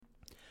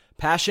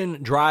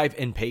Passion, drive,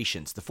 and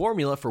patience. The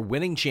formula for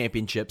winning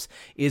championships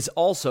is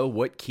also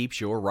what keeps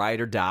your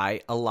ride or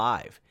die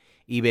alive.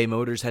 eBay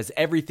Motors has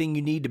everything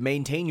you need to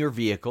maintain your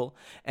vehicle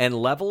and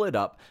level it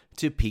up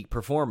to peak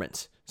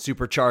performance.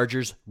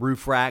 Superchargers,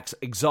 roof racks,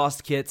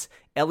 exhaust kits,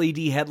 LED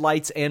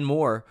headlights, and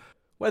more.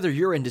 Whether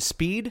you're into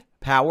speed,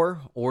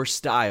 power, or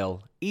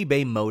style,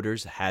 eBay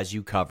Motors has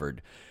you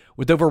covered.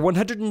 With over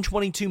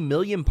 122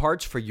 million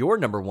parts for your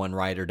number one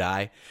ride or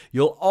die,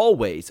 you'll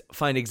always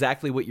find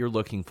exactly what you're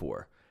looking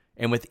for.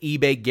 And with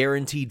eBay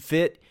Guaranteed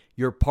Fit,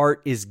 your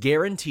part is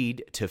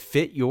guaranteed to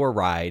fit your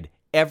ride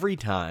every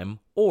time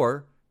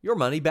or your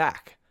money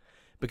back.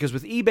 Because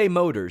with eBay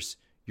Motors,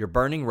 you're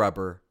burning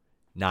rubber,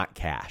 not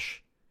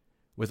cash.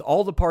 With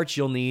all the parts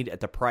you'll need at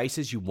the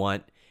prices you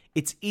want,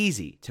 it's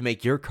easy to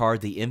make your car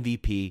the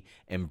MVP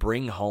and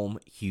bring home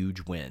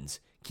huge wins.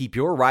 Keep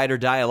your ride or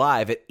die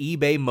alive at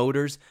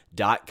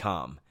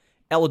ebaymotors.com.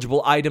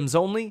 Eligible items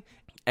only.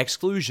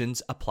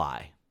 Exclusions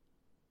apply.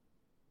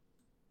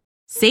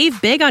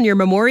 Save big on your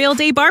Memorial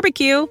Day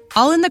barbecue,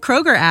 all in the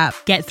Kroger app.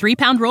 Get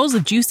 3-pound rolls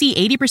of juicy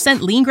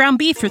 80% lean ground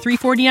beef for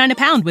 $3.49 a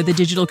pound with a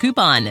digital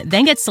coupon.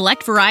 Then get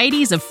select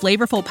varieties of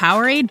flavorful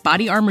Powerade,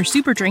 Body Armor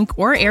Super Drink,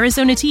 or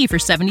Arizona tea for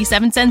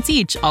 77 cents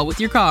each, all with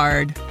your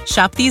card.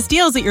 Shop these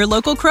deals at your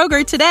local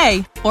Kroger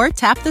today, or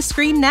tap the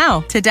screen now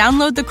to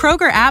download the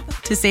Kroger app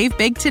to save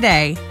big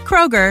today.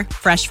 Kroger,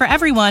 fresh for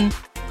everyone.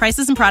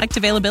 Prices and product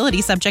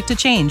availability subject to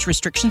change.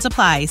 Restrictions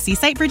apply. See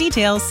site for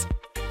details.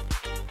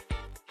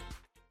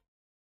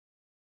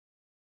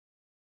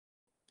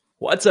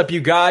 What's up, you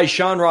guys?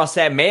 Sean Ross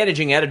Sapp,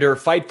 managing editor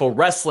of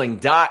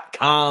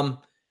FightfulWrestling.com.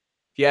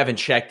 If you haven't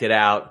checked it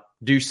out,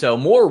 do so.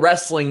 More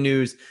wrestling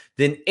news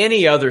than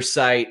any other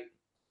site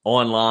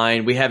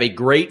online. We have a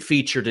great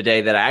feature today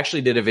that I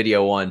actually did a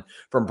video on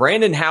from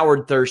Brandon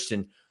Howard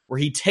Thurston, where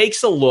he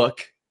takes a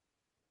look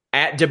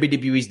at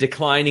WWE's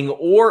declining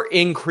or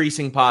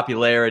increasing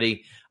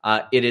popularity.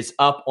 It is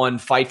up on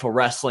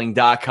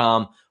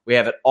FightfulWrestling.com. We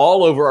have it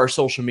all over our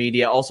social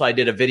media. Also, I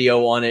did a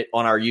video on it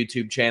on our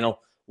YouTube channel.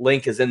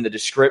 Link is in the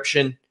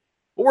description.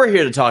 But we're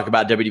here to talk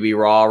about WWE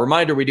Raw.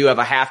 Reminder, we do have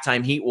a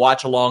halftime heat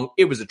watch along.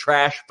 It was a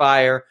trash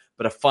fire,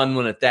 but a fun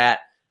one at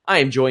that. I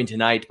am joined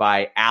tonight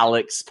by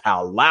Alex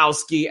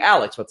Pawlowski.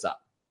 Alex, what's up?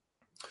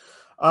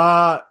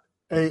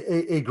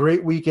 A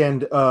great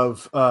weekend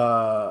of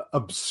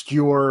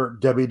obscure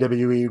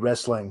WWE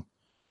wrestling.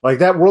 Like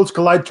that Worlds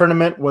Collide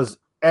tournament was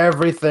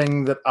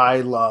everything that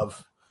I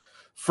love.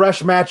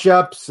 Fresh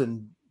matchups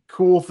and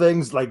cool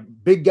things like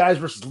big guys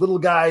versus little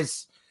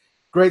guys.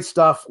 Great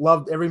stuff.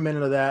 Loved every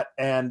minute of that.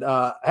 And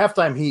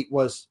halftime heat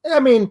was,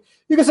 I mean,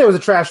 you can say it was a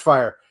trash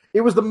fire.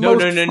 It was the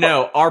most.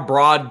 No. Our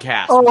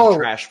broadcast was a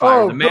trash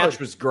fire. The match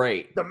was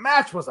great. The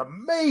match was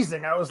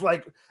amazing. I was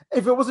like,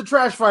 if it was a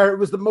trash fire, it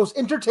was the most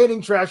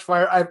entertaining trash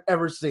fire I've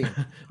ever seen.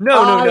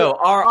 No.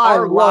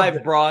 Our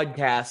live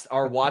broadcast,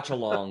 our watch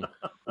along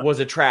was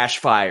a trash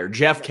fire.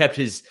 Jeff kept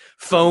his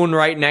phone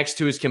right next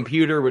to his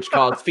computer, which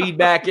caused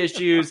feedback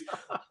issues.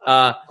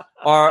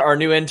 Our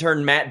new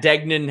intern, Matt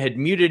Degnan, had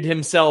muted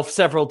himself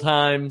several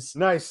times.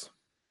 Nice.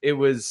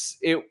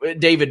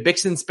 David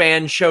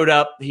Bixenspan showed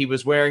up. He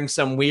was wearing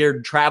some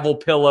weird travel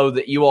pillow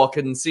that you all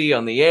couldn't see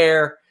on the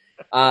air.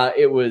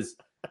 It was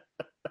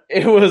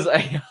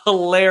a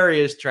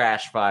hilarious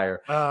trash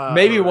fire.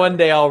 Maybe one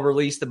day I'll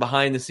release the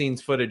behind the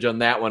scenes footage on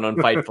that one on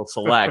Fightful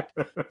Select.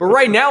 But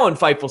right now on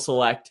Fightful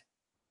Select,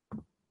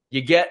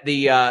 you get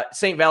the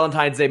St.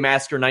 Valentine's Day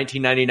Massacre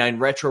 1999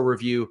 retro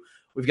review.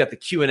 We've got the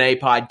Q&A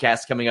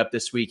podcast coming up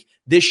this week.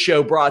 This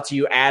show brought to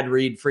you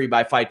ad-read free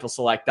by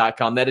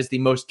FightfulSelect.com. That is the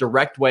most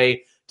direct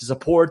way to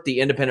support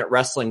the independent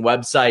wrestling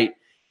website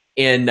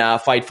in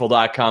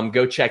Fightful.com.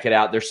 Go check it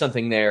out. There's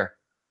something there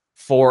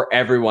for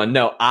everyone.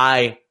 No,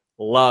 I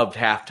loved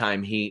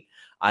Halftime Heat.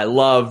 I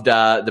loved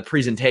the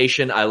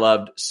presentation. I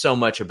loved so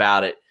much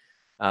about it.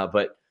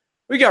 But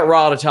we got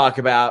Raw to talk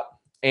about,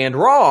 and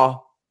Raw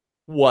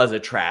was a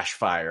trash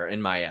fire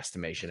in my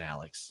estimation,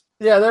 Alex.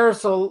 Yeah, there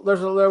was a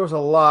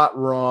lot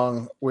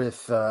wrong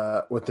with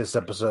this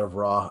episode of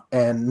Raw,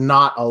 and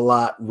not a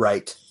lot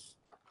right.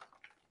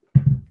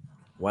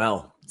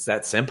 Well, it's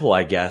that simple,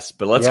 I guess.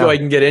 But let's go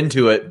ahead and get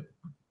into it.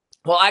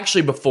 Well,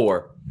 actually,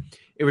 before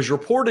it was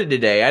reported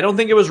today, I don't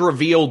think it was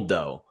revealed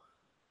though.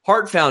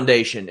 Heart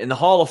Foundation in the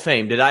Hall of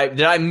Fame. Did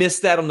I miss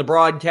that on the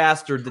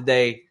broadcast, or did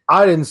they?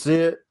 I didn't see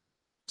it.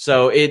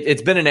 So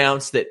it's been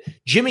announced that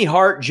Jimmy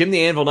Hart, Jim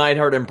the Anvil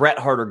Neidhart, and Bret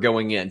Hart are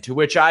going in. To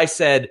which I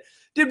said,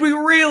 did we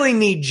really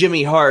need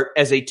Jimmy Hart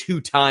as a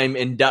 2-time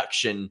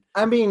induction?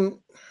 I mean,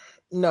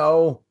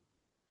 no.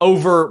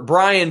 Over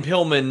Brian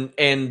Pillman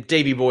and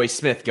Davey Boy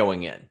Smith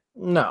going in?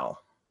 No.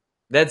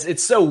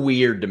 It's so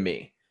weird to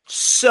me.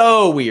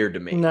 So weird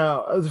to me.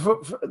 No.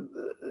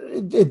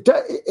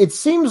 It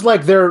seems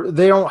like they're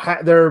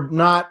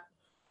not,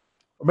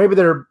 or maybe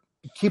they're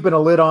keeping a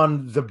lid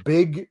on the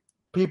big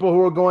people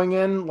who are going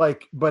in,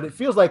 but it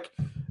feels like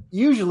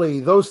usually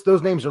those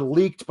names are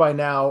leaked by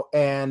now,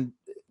 and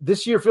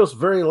this year feels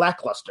very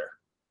lackluster.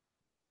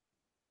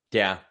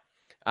 Yeah.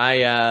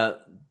 I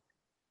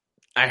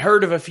I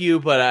heard of a few,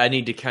 but I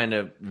need to kind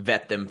of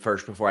vet them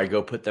first before I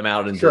go put them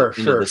out into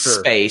the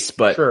space.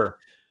 But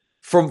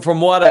from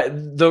what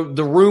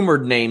the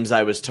rumored names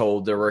I was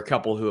told, there were a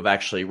couple who have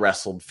actually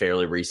wrestled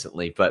fairly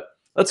recently. But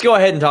let's go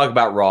ahead and talk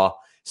about Raw.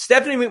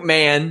 Stephanie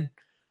McMahon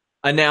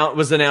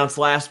was announced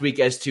last week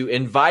as to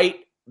invite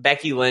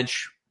Becky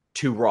Lynch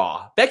to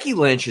Raw. Becky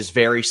Lynch is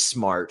very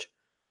smart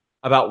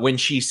about when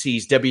she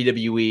sees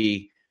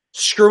WWE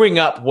screwing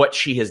up what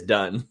she has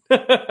done.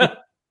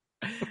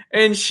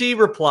 And she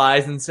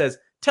replies and says,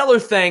 "Tell her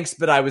thanks,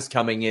 but I was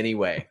coming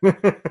anyway,"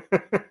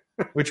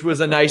 which was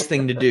a nice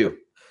thing to do.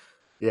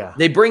 Yeah.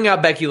 They bring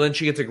out Becky Lynch.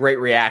 She gets a great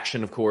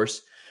reaction, of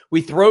course.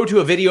 We throw to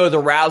a video of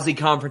the Rousey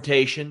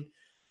confrontation.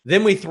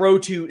 Then we throw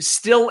to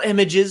still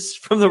images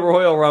from the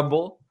Royal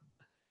Rumble.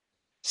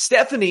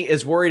 Stephanie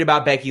is worried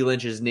about Becky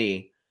Lynch's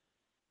knee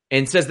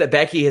and says that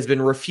Becky has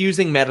been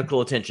refusing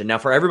medical attention. Now,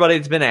 for everybody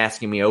that's been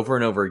asking me over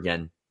and over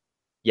again,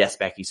 yes,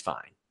 Becky's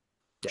fine.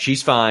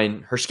 She's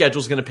fine. Her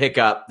schedule's going to pick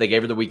up. They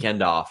gave her the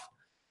weekend off.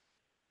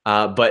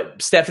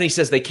 But Stephanie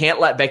says they can't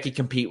let Becky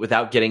compete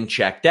without getting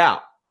checked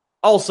out.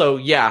 Also,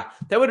 yeah,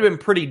 that would have been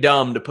pretty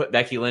dumb to put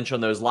Becky Lynch on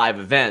those live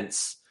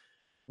events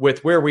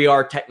with where we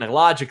are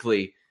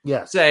technologically.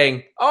 Yes.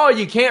 Saying, oh,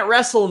 you can't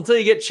wrestle until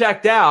you get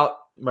checked out.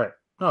 Right.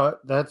 No,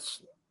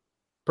 that's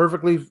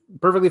perfectly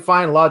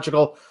fine,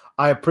 logical.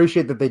 I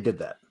appreciate that they did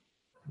that.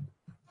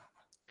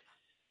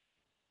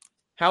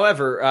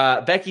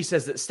 However, Becky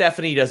says that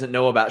Stephanie doesn't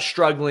know about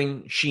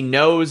struggling. She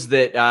knows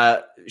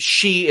that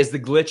she is the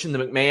glitch in the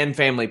McMahon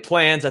family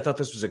plans. I thought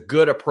this was a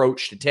good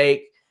approach to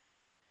take.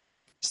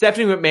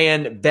 Stephanie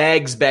McMahon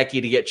begs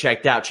Becky to get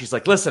checked out. She's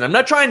like, listen, I'm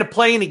not trying to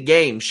play any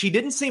games. She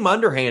didn't seem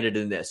underhanded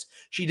in this.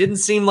 She didn't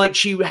seem like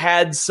she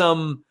had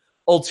some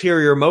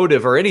ulterior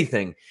motive or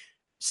anything.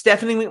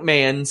 Stephanie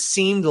McMahon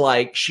seemed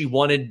like she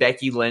wanted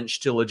Becky Lynch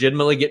to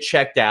legitimately get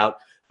checked out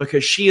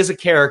because she as a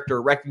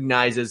character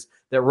recognizes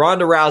that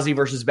Ronda Rousey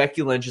versus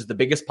Becky Lynch is the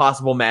biggest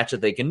possible match that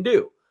they can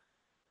do.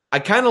 I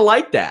kind of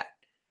like that.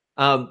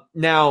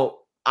 Now,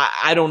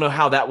 I don't know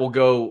how that will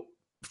go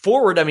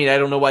forward. I mean, I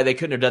don't know why they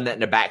couldn't have done that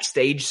in a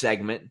backstage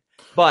segment.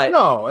 But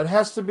no, it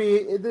has to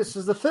be. This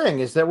is the thing,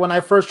 is that when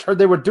I first heard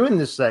they were doing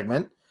this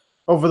segment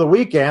over the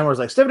weekend, where it was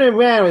like, Stephanie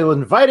McMahon was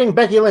inviting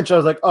Becky Lynch, I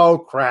was like, oh,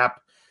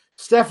 crap.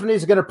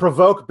 Stephanie's going to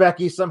provoke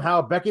Becky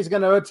somehow. Becky's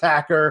going to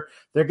attack her.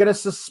 They're going to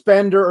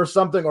suspend her or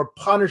something or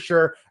punish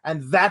her.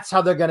 And that's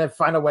how they're going to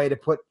find a way to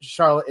put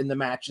Charlotte in the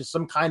match, is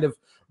some kind of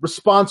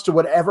response to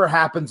whatever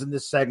happens in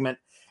this segment.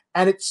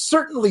 And it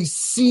certainly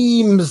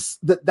seems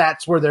that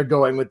that's where they're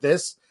going with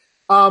this.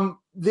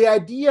 The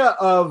idea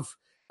of,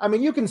 I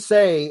mean, you can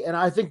say, and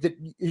I think that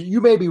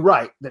you may be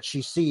right, that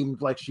she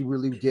seemed like she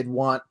really did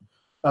want,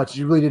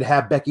 she really did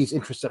have Becky's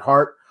interest at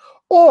heart.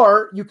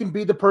 Or you can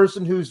be the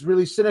person who's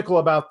really cynical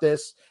about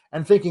this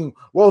and thinking,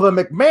 well, the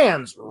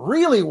McMahons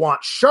really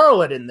want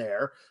Charlotte in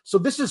there, so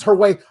this is her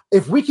way.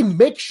 If we can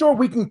make sure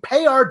we can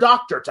pay our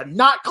doctor to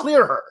not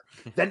clear her,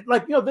 then,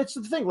 like, you know, that's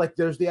the thing. Like,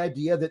 there's the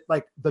idea that,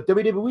 like, the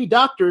WWE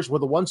doctors were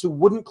the ones who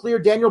wouldn't clear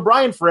Daniel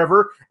Bryan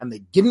forever, and they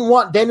didn't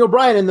want Daniel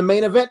Bryan in the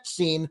main event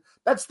scene.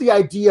 That's the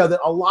idea that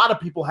a lot of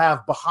people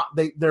have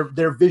behind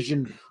their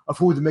vision of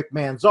who the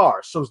McMahons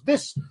are. So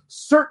this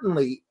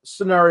certainly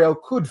scenario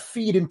could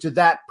feed into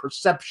that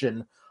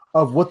perception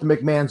of what the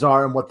McMahons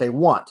are and what they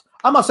want.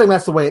 I'm not saying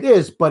that's the way it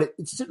is, but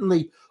it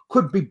certainly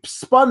could be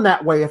spun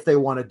that way if they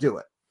want to do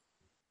it.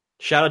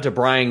 Shout out to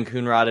Brian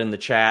Coonrod in the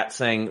chat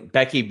saying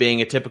Becky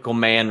being a typical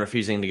man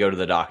refusing to go to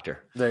the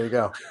doctor. There you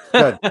go.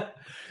 Good.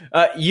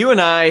 You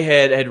and I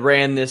had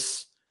ran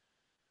this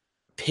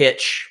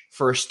pitch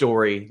for a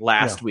story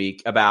last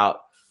week about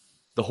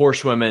the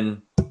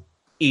horsewomen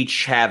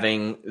each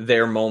having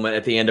their moment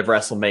at the end of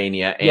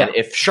WrestleMania. And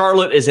if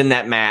Charlotte is in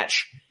that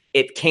match,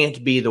 it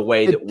can't be the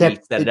way that we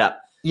set it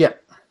up. Yeah.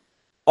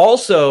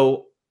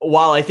 Also,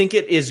 while I think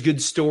it is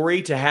good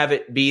story to have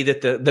it be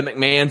that the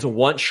McMahons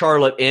want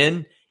Charlotte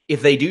in,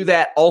 if they do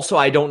that, also,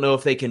 I don't know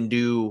if they can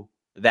do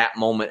that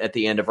moment at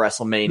the end of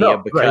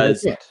WrestleMania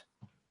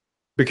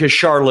because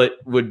Charlotte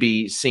would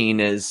be seen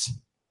as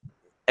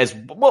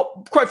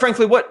well, quite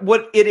frankly,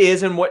 what it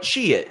is and what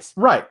she is.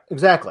 Right,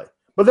 exactly.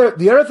 But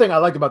the other thing I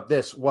liked about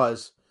this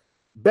was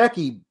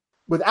Becky,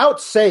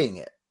 without saying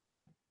it,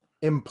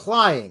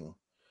 implying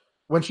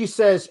when she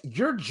says,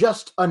 you're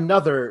just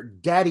another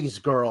daddy's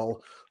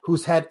girl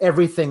who's had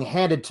everything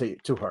handed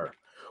to her.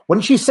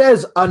 When she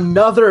says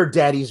another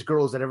daddy's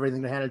girl who's had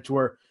everything handed to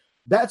her,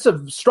 that's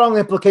a strong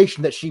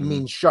implication that she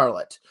means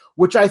Charlotte,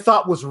 which I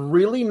thought was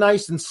really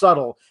nice and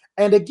subtle.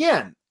 And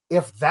again,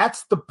 if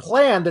that's the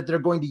plan that they're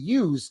going to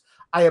use,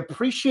 I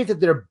appreciate that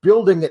they're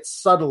building it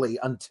subtly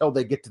until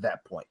they get to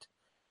that point.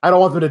 I don't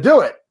want them to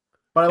do it,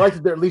 but I like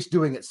that they're at least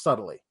doing it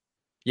subtly.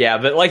 Yeah,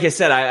 but like I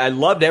said, I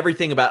loved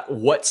everything about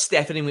what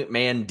Stephanie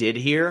McMahon did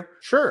here.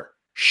 Sure.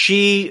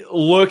 She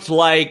looked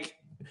like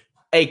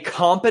a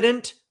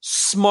competent,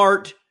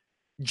 smart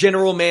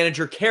general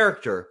manager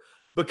character,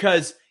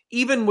 because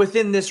even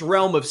within this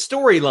realm of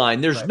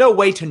storyline, there's no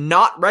way to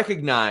not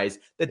recognize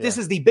that this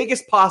is the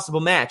biggest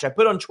possible match. I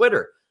put on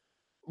Twitter,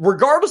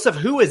 regardless of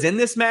who is in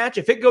this match,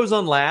 if it goes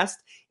on last,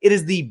 It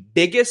is the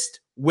biggest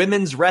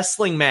women's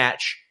wrestling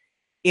match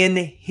in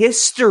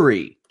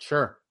history.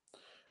 Sure.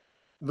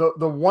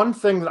 The one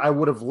thing that I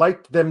would have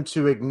liked them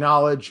to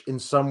acknowledge in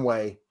some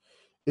way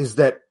is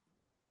that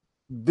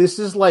this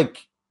is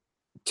like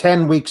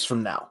 10 weeks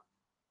from now.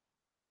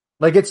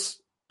 Like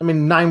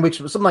 9 weeks,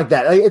 something like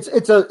that.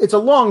 It's a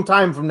long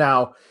time from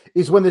now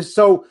is when this,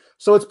 so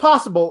it's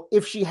possible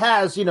if she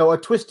has, a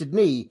twisted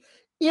knee,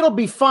 it'll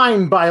be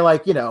fine by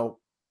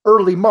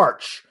early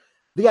March.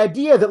 The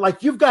idea that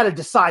you've got to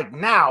decide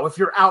now if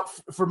you're out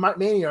for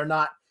Mania or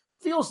not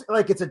feels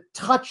like it's a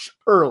touch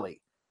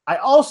early. I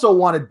also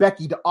wanted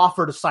Becky to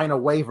offer to sign a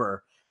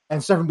waiver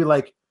and Stephanie be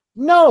like,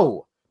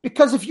 no,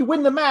 because if you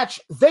win the match,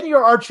 then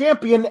you're our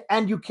champion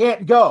and you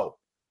can't go.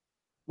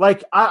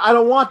 I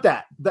don't want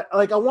that.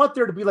 I want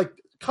there to be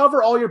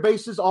cover all your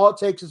bases. All it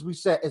takes, as we've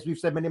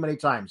said many, many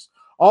times,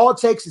 all it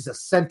takes is a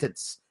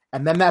sentence,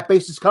 and then that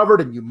base is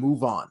covered and you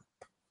move on.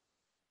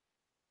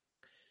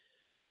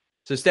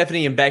 So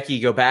Stephanie and Becky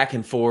go back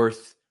and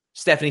forth.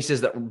 Stephanie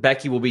says that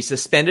Becky will be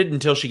suspended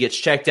until she gets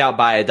checked out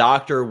by a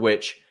doctor,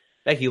 which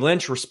Becky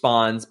Lynch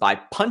responds by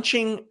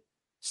punching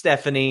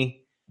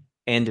Stephanie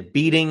and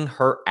beating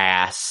her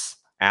ass.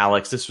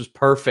 Alex, this was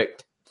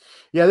perfect.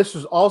 Yeah, this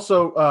was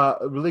also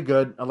really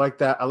good. I like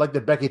that. I like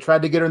that Becky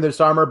tried to get her in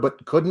this armor,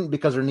 but couldn't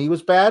because her knee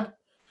was bad.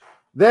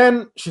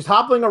 Then she's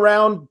hobbling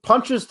around,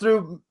 punches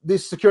through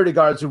these security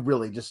guards who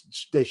really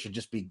they should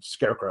just be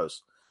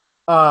scarecrows.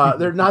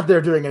 They're not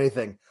there doing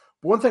anything.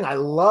 But one thing I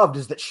loved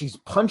is that she's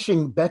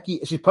punching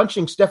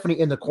Stephanie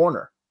in the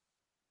corner.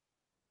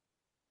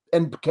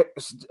 And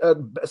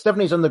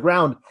Stephanie's on the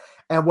ground.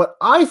 And what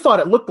I thought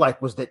it looked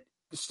like was that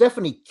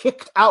Stephanie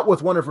kicked out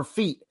with one of her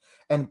feet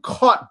and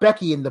caught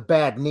Becky in the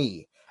bad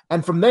knee.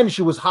 And from then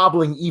she was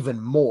hobbling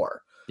even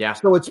more. Yeah.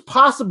 So it's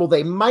possible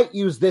they might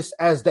use this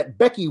as that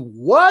Becky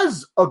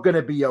was going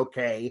to be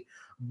okay,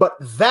 but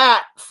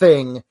that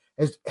thing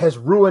has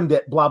ruined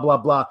it, blah, blah,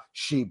 blah.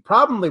 She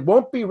probably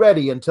won't be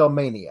ready until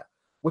Mania,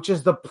 which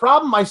is the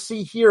problem I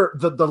see here.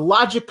 The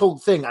logical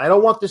thing, I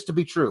don't want this to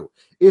be true,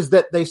 is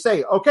that they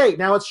say, okay,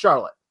 now it's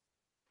Charlotte.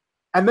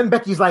 And then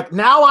Becky's like,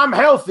 now I'm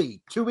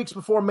healthy 2 weeks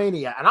before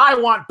Mania, and I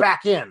want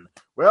back in.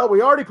 Well,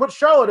 we already put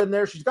Charlotte in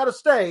there. She's got to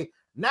stay.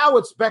 Now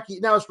it's Becky.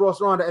 Now it's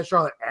Ronda and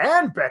Charlotte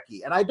and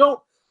Becky. And I don't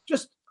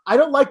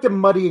like them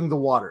muddying the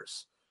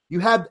waters. You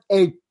had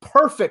a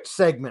perfect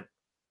segment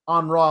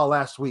on Raw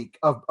last week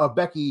of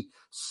Becky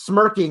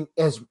smirking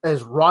as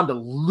Ronda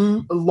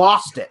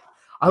lost it.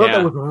 I thought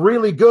that was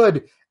really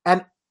good.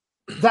 And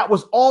that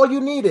was all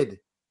you needed.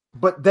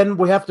 But then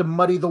we have to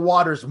muddy the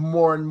waters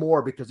more and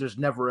more because there's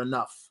never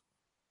enough.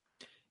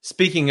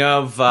 Speaking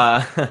of, a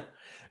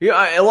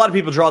lot of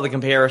people draw the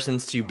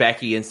comparisons to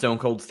Becky and Stone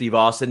Cold Steve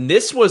Austin.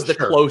 This was the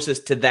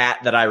closest to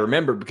that I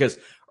remember, because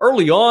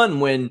early on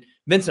when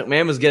Vince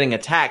McMahon was getting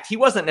attacked, he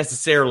wasn't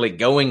necessarily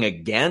going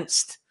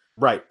against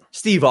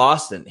Steve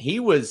Austin. He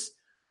was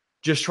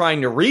just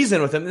trying to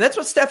reason with him. And that's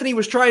what Stephanie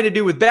was trying to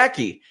do with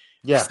Becky.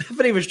 Yeah.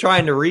 Stephanie was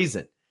trying to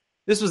reason.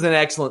 This was an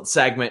excellent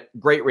segment.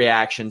 Great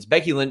reactions.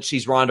 Becky Lynch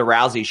sees Ronda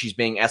Rousey. She's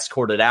being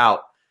escorted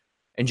out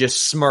and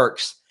just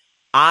smirks.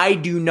 I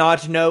do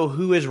not know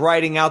who is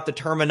writing out the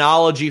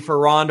terminology for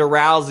Ronda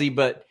Rousey,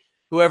 but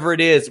whoever it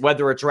is,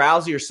 whether it's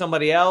Rousey or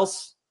somebody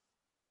else,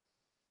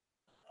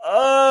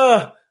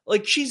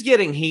 she's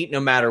getting heat no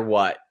matter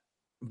what.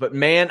 But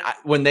man,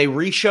 when they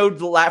reshowed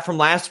the from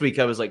last week,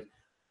 I was like,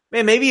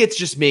 man, maybe it's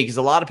just me, because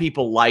a lot of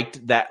people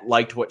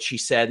liked what she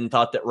said and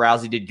thought that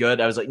Rousey did good.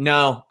 I was like,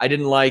 no, I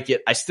didn't like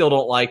it. I still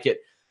don't like it.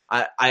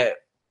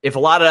 If a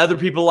lot of other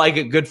people like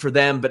it, good for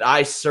them, but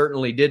I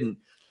certainly didn't.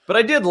 But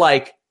I did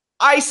like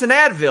Ice and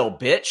Advil,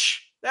 bitch.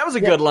 That was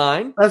a good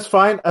line. That's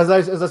fine. As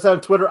I said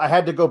on Twitter, I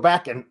had to go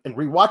back and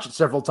rewatch it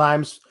several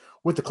times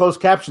with the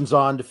closed captions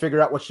on to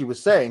figure out what she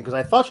was saying, because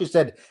I thought she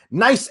said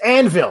nice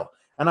anvil.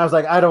 And I was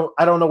like, I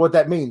don't know what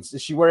that means.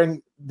 Is she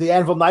wearing the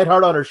Anvil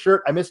Neidhart on her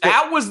shirt? I missed it.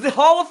 That was the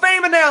Hall of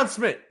Fame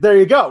announcement. There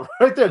you go.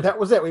 Right there. That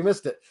was it. We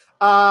missed it.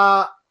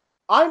 I'm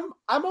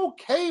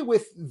okay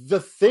with the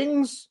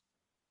things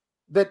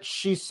that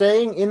she's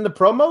saying in the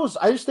promos.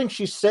 I just think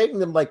she's saying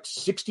them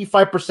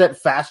 65%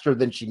 faster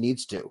than she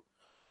needs to.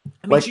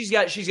 I mean, she's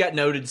got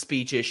noted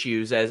speech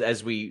issues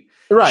as we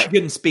right. She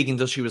couldn't speak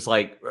until she was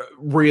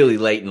really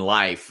late in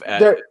life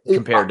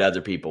compared to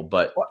other people.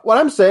 But what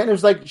I'm saying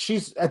is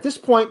she's at this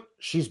point,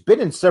 she's been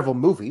in several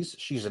movies.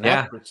 She's an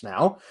actress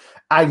now.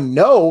 I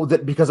know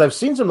that because I've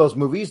seen some of those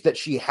movies that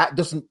she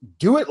doesn't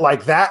do it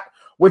like that.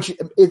 When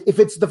if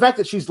it's the fact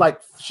that she's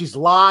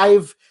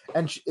live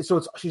and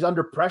she's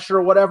under pressure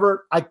or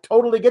whatever, I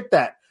totally get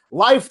that.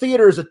 Live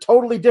theater is a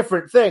totally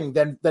different thing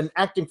than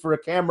acting for a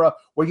camera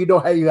where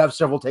you have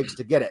several takes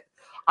to get it.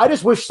 I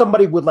just wish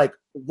somebody would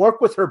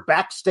work with her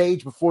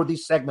backstage before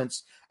these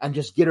segments and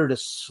just get her to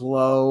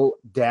slow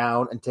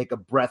down and take a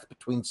breath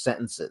between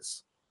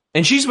sentences.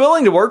 And she's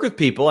willing to work with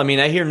people. I mean,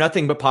 I hear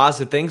nothing but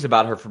positive things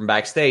about her from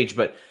backstage,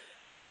 but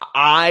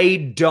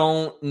I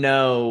don't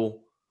know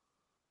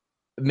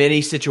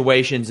many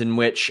situations in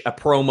which a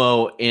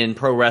promo in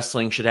pro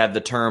wrestling should have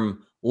the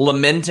term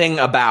lamenting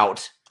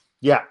about.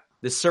 Yeah.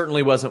 This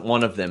certainly wasn't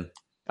one of them.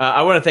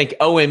 I want to thank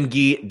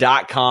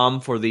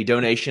omgi.com for the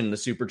donation and the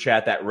super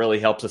chat. That really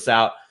helps us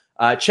out.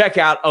 Check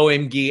out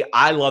OMG.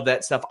 I love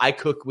that stuff. I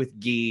cook with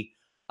ghee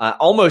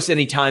almost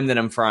any time that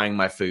I'm frying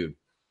my food.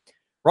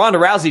 Ronda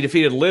Rousey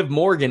defeated Liv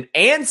Morgan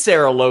and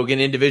Sarah Logan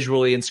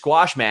individually in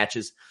squash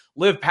matches.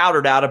 Liv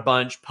powdered out a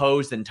bunch,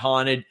 posed and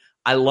taunted.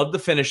 I love the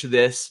finish of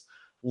this.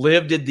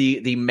 Liv did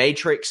the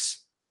Matrix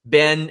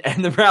bend,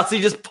 and then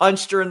Rousey just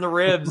punched her in the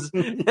ribs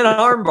and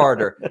armbarred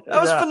her.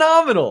 That was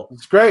phenomenal.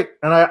 It's great.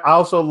 And I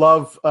also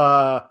love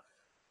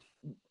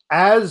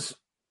as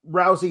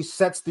Rousey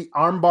sets the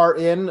armbar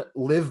in,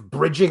 Liv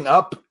bridging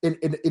up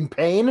in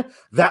pain.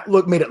 That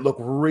made it look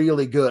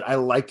really good. I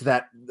liked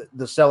that.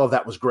 The sell of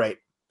that was great.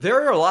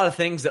 There are a lot of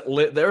things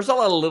there's a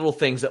lot of little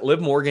things that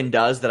Liv Morgan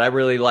does that I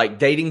really like,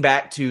 dating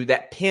back to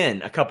that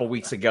pin a couple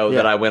weeks ago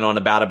that I went on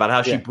about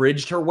how she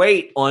bridged her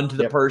weight onto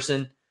the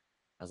person.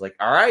 I was like,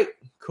 all right,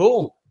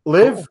 cool.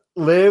 Liv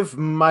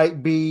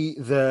might be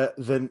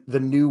the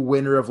new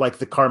winner of like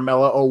the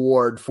Carmella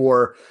Award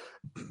for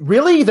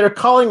really, they're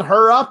calling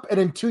her up, and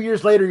then 2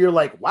 years later you're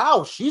like,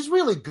 wow, she's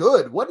really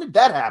good. When did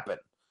that happen?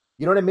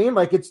 You know what I mean?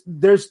 Like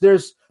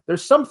there's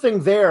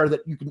something there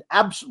that you can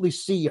absolutely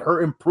see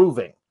her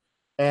improving.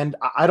 And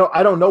I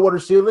don't know what her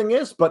ceiling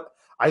is, but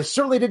I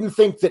certainly didn't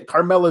think that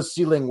Carmella's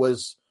ceiling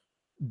was,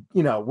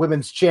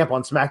 women's champ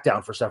on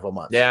SmackDown for several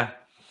months. Yeah.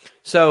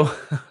 So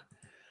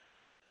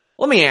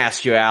let me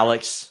ask you,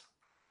 Alex,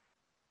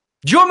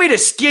 do you want me to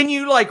skin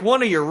you like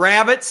one of your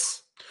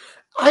rabbits?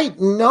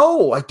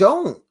 No, I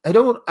don't.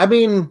 I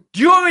mean, do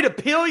you want me to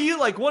peel you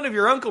like one of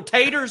your Uncle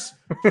Taters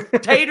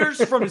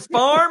from his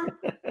farm?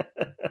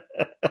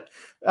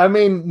 I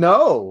mean,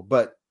 no,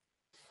 but.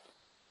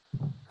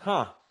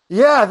 Huh.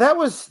 Yeah, that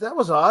was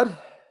odd.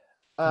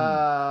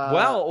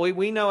 Well,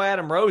 we know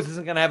Adam Rose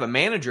isn't going to have a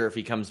manager if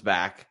he comes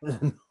back.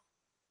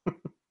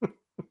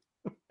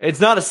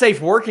 It's not a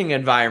safe working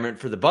environment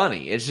for the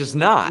bunny. It's just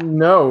not.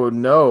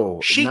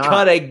 No. She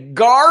cut a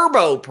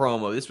Garbo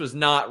promo. This was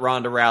not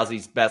Ronda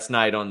Rousey's best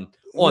night on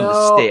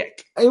the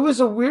stick. It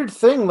was a weird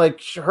thing,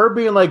 like her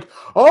being like,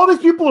 all these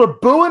people are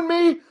booing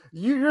me.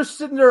 You're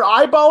sitting there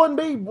eyeballing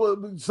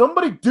me.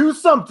 Somebody do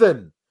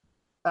something.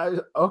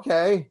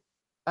 Okay.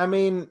 I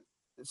mean,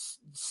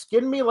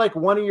 skin me like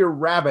one of your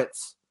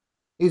rabbits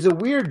is a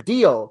weird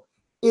deal.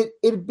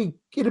 It'd be.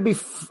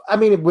 I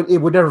mean, it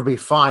would never be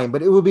fine,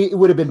 but it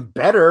would have been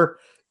better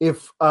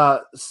if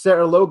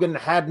Sarah Logan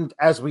hadn't,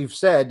 as we've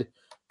said,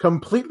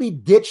 completely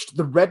ditched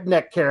the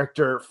redneck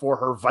character for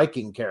her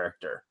Viking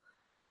character.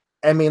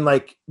 I mean,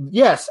 like,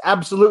 yes,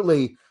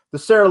 absolutely, the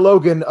Sarah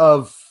Logan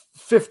of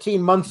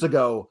 15 months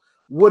ago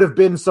would have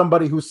been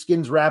somebody who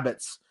skins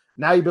rabbits.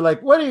 Now you'd be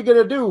like, what are you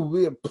gonna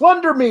do?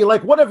 Plunder me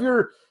like one of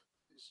your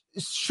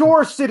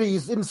shore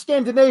cities in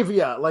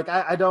Scandinavia? Like,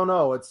 I don't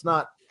know. It's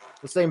not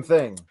the same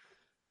thing.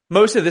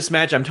 Most of this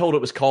match, I'm told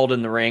it was called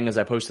in the ring, as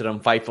I posted on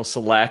Fightful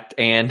Select,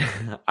 and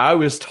I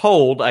was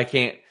told, I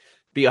can't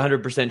be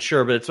 100%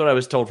 sure, but it's what I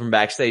was told from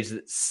backstage,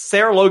 that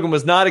Sarah Logan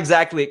was not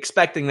exactly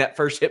expecting that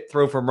first hip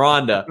throw from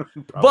Ronda,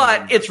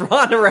 but it's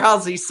Ronda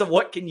Rousey, so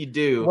what can you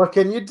do? What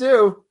can you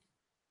do?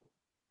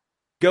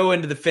 Go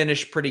into the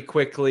finish pretty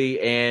quickly,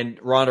 and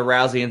Ronda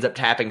Rousey ends up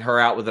tapping her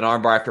out with an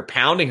armbar after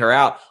pounding her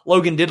out.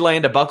 Logan did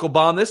land a buckle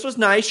bomb. This was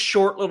nice,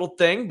 short little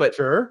thing, but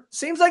sure.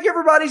 Seems like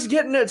everybody's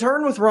getting a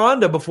turn with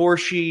Ronda before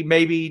she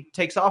maybe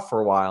takes off for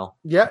a while.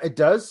 Yeah, it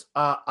does.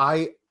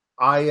 I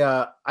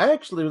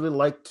actually really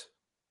liked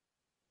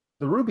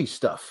the Ruby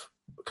stuff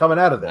coming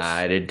out of this.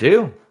 I did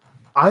too.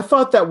 I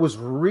thought that was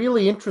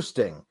really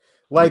interesting.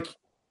 Like,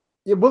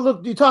 well,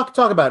 look, you talk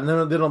about it,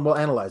 and then we'll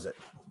analyze it.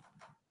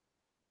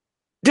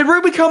 Did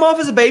Ruby come off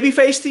as a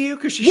babyface to you?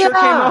 Because she sure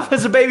came off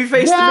as a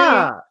babyface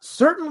to me.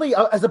 Certainly,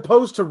 as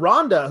opposed to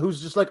Ronda,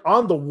 who's just like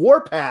on the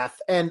warpath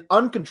and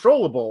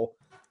uncontrollable.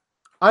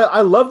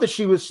 I love that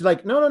she's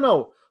like,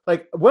 no.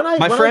 Like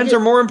my friends are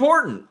more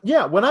important.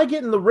 Yeah, when I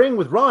get in the ring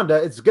with Ronda,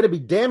 it's going to be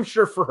damn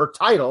sure for her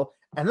title,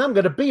 and I'm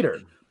going to beat her.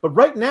 But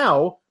right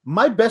now,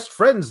 my best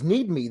friends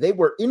need me. They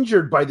were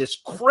injured by this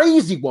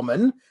crazy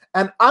woman,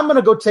 and I'm going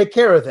to go take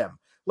care of them.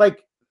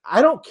 Like,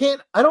 I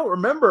don't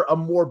remember a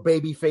more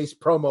babyface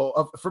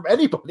promo from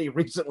anybody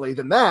recently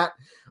than that.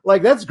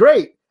 Like, that's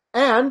great.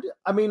 And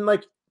I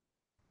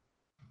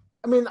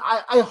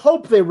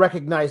hope they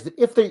recognize that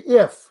if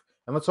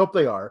and let's hope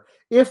they are,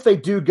 if they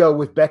do go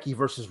with Becky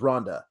versus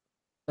Ronda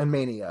and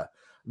Mania,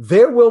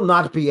 there will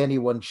not be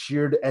anyone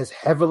cheered as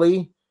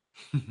heavily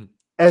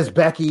as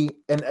Becky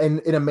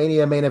in a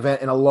Mania main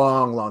event in a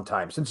long, long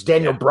time, since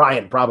Daniel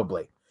Bryan,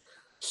 probably.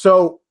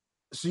 So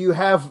you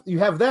have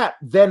that.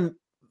 Then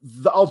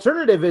the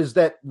alternative is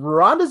that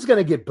Ronda's going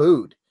to get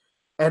booed,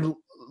 and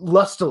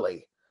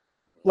lustily.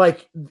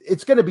 Like,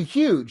 it's going to be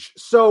huge.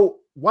 So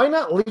why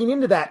not lean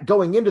into that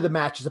going into the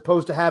match, as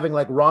opposed to having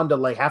like Ronda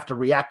like have to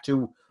react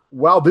to,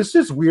 wow, this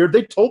is weird.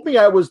 They told me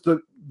I was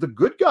the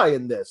good guy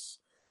in this.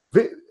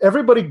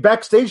 Everybody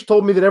backstage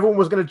told me that everyone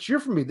was going to cheer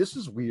for me. This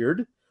is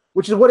weird.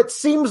 Which is what it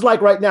seems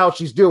like right now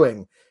she's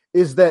doing,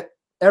 is that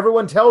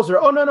everyone tells her,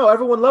 oh, no,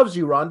 everyone loves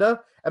you,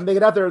 Ronda. And they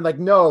get out there and like,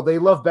 no, they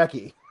love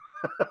Becky.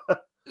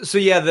 So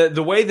yeah,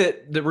 the way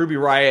that Ruby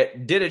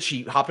Riott did it,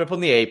 she hopped up on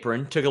the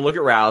apron, took a look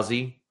at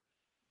Rousey,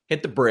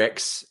 hit the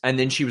bricks, and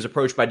then she was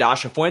approached by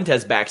Dasha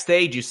Fuentes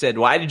backstage. You said,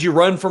 "Why did you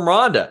run from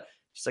Ronda?"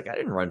 She's like, "I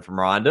didn't run from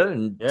Ronda,"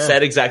 and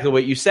said exactly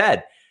what you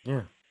said.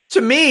 Yeah.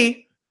 To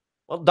me,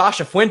 well,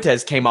 Dasha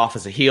Fuentes came off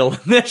as a heel, and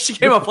then she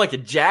came off like a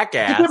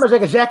jackass. She came off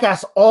like a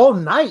jackass all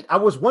night. I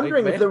was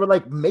wondering if they were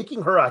like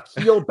making her a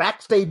heel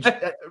backstage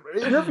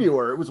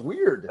interviewer. It was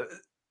weird.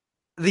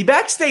 The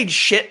backstage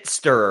shit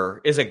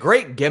stirrer is a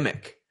great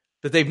gimmick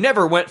that they've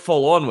never went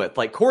full on with.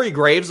 Like Corey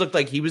Graves looked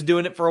like he was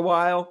doing it for a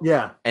while.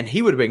 Yeah. And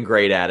he would have been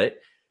great at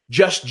it.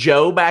 Just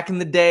Joe back in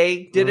the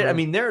day did it. I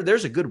mean,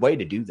 there's a good way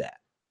to do that.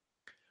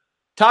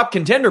 Top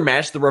contender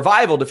match, the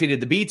Revival defeated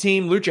the B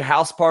Team, Lucha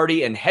House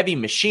Party, and Heavy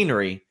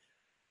Machinery.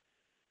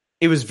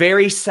 It was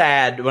very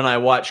sad when I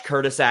watched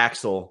Curtis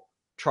Axel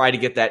try to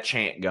get that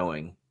chant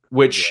going,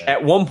 which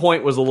at one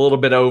point was a little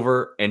bit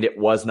over, and it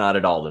was not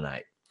at all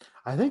tonight.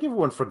 I think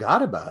everyone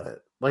forgot about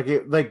it.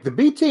 Like the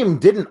B Team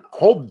didn't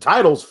hold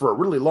titles for a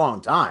really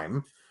long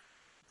time,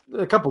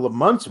 a couple of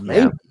months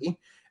maybe,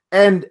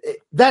 and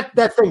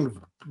that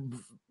thing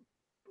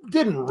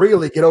didn't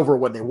really get over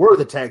when they were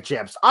the tag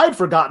champs. I'd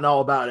forgotten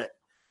all about it,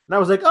 and I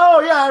was like,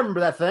 "Oh yeah, I remember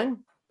that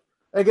thing."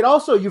 Like it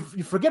also, you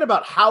forget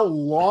about how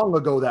long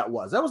ago that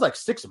was. That was like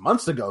 6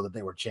 months ago that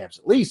they were champs,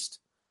 at least.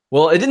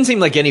 Well, it didn't seem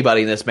like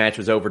anybody in this match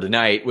was over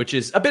tonight, which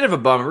is a bit of a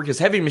bummer because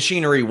Heavy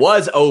Machinery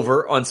was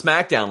over on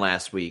SmackDown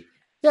last week.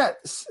 Yeah,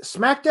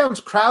 SmackDown's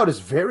crowd is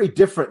very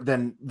different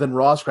than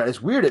Raw's crowd.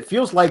 It's weird. It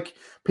feels like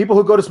people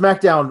who go to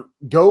SmackDown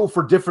go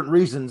for different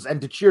reasons and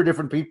to cheer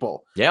different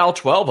people. Yeah, all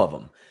 12 of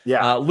them.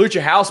 Yeah.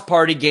 Lucha House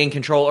Party gained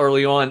control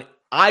early on.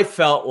 I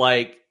felt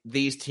like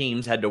these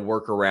teams had to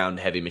work around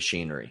Heavy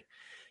Machinery.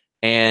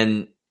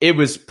 And it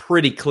was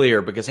pretty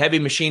clear because Heavy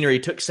Machinery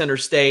took center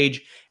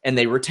stage and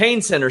they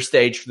retained center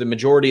stage for the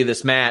majority of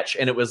this match.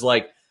 And it was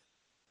like,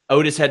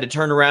 Otis had to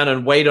turn around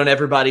and wait on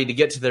everybody to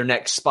get to their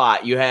next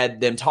spot. You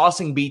had them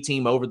tossing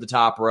B-Team over the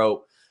top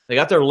rope. They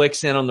got their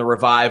licks in on the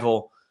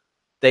Revival.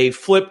 They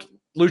flipped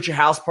Lucha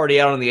House Party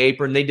out on the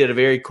apron. They did a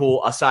very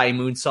cool Asai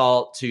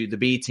moonsault to the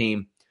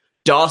B-Team.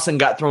 Dawson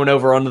got thrown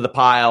over onto the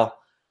pile.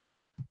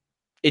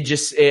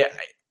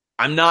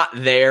 I'm not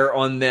there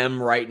on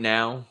them right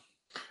now.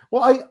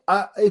 Well,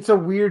 it's a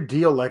weird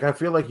deal. Like, I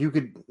feel like you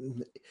could,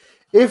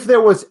 if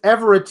there was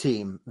ever a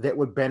team that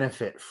would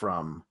benefit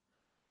from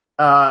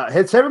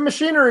it's Heavy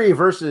Machinery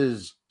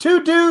versus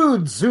two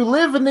dudes who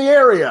live in the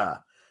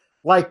area.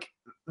 Like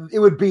it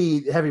would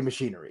be Heavy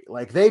Machinery.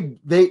 Like they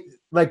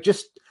like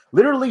just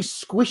literally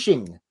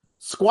squashing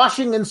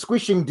and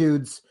squishing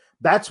dudes.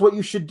 That's what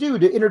you should do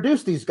to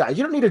introduce these guys.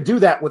 You don't need to do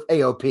that with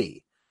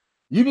AOP.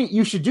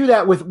 You should do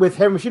that with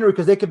Heavy Machinery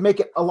because they could make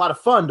it a lot of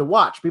fun to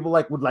watch. People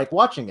would like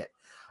watching it.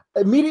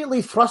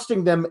 Immediately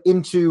thrusting them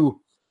into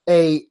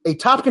a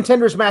top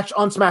contenders match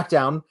on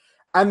SmackDown.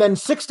 And then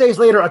 6 days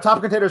later, a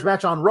top contenders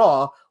match on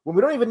Raw when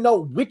we don't even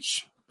know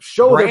which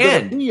show they're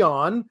going to be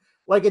on.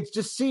 Like, it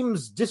just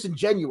seems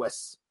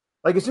disingenuous.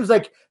 Like, it seems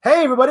like,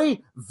 hey,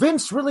 everybody,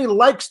 Vince really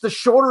likes the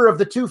shorter of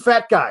the two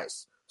fat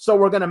guys. So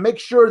we're going to make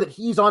sure that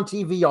he's on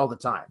TV all the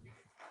time.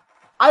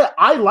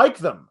 I like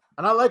them,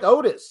 and I like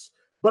Otis.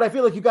 But I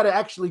feel like you got to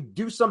actually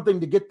do something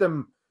to get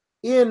them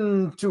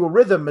into a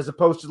rhythm as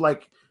opposed to,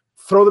 like,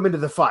 throw them into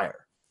the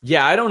fire.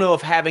 Yeah, I don't know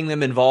if having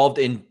them involved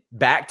in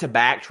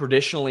back-to-back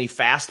traditionally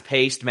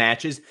fast-paced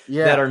matches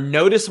that are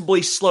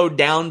noticeably slowed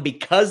down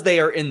because they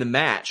are in the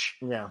match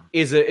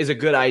is a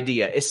good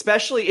idea,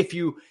 especially if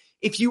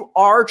you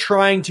are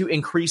trying to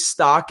increase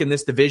stock in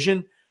this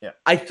division. Yeah.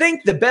 I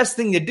think the best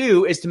thing to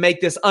do is to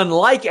make this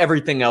unlike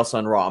everything else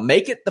on Raw.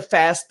 Make it the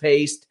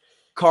fast-paced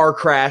car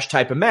crash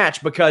type of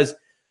match because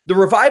the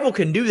Revival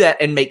can do that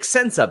and make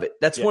sense of it.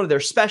 That's one of their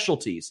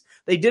specialties.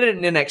 They did it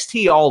in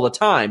NXT all the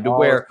time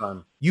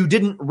you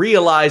didn't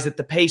realize that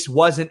the pace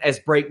wasn't as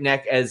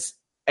breakneck as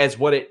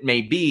what it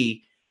may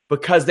be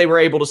because they were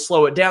able to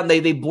slow it down.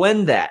 They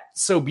blend that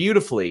so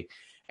beautifully.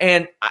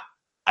 And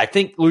I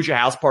think Lucha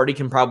House Party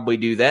can probably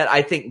do that.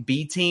 I think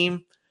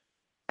B-Team,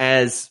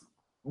 as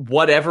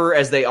whatever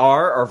as they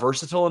are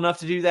versatile enough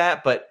to do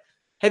that. But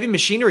Heavy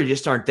Machinery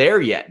just aren't there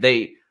yet.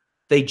 They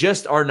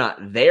just are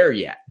not there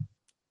yet.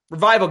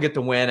 Revival get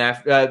the win.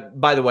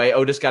 By the way,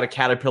 Otis got a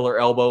caterpillar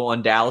elbow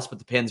on Dallas, but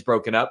the pin's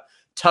broken up.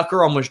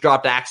 Tucker almost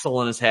dropped Axel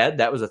on his head.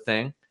 That was a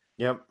thing.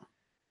 Yep.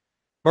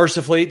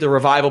 Mercifully, the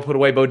Revival put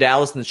away Bo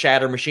Dallas and the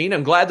Shatter Machine.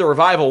 I'm glad the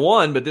Revival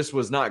won, but this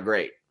was not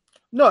great.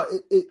 No,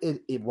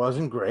 it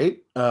wasn't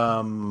great.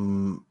 I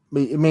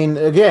mean,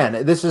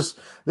 again, this is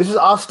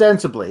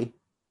ostensibly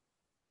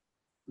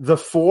the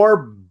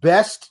four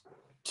best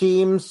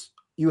teams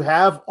you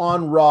have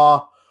on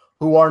Raw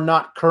who are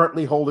not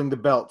currently holding the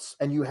belts,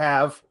 and you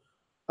have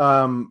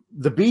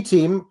the B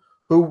Team,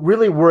 who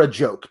really were a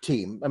joke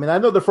team. I mean, I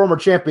know they're former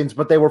champions,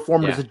 but they were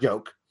formed as a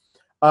joke.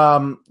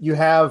 You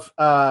have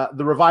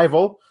the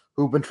Revival,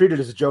 who've been treated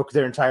as a joke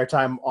their entire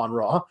time on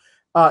Raw.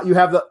 You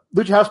have the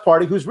Lucha House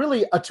Party, who's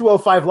really a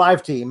 205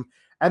 Live team.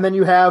 And then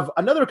you have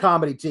another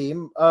comedy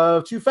team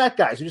of two fat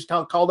guys who just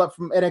called up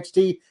from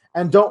NXT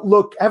and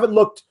haven't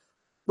looked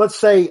let's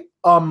say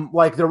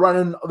like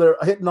they're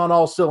hitting on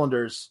all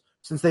cylinders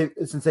since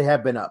they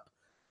have been up.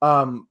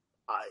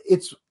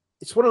 It's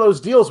one of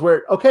those deals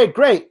where, okay,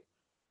 great,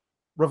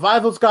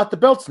 Revival's got the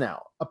belts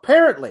now.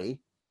 Apparently,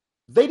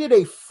 they did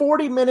a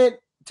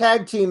 40-minute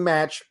tag team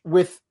match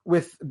with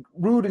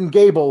Rude and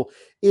Gable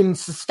in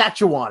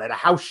Saskatchewan at a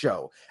house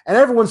show, and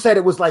everyone said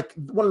it was like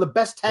one of the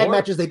best tag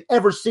matches they'd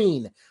ever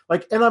seen.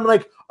 Like, and I'm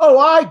like, oh,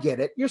 I get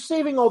it. You're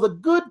saving all the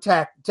good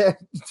tag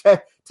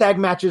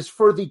matches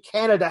for the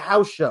Canada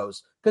house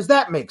shows because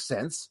that makes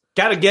sense.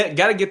 Gotta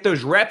get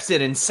those reps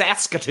in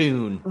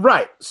Saskatoon.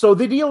 Right. So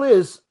the deal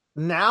is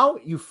now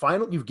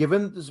you've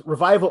given this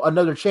Revival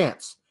another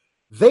chance.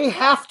 They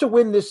have to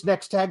win this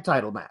next tag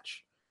title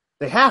match.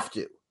 They have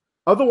to.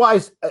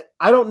 Otherwise,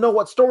 I don't know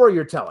what story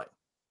you're telling.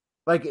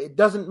 Like, it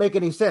doesn't make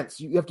any sense.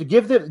 You have to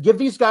give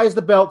these guys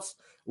the belts,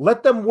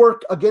 let them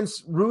work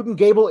against Rude and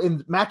Gable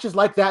in matches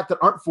like that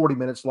aren't 40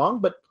 minutes long,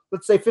 but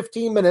let's say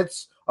 15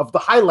 minutes of the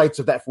highlights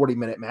of that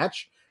 40-minute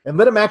match, and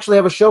let them actually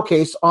have a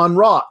showcase on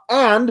Raw.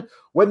 And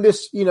when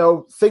this,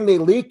 thing they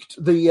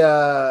leaked,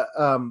 the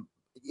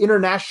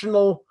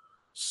international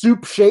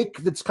soup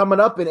shake that's coming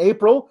up in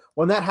April,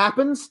 when that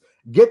happens,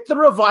 get the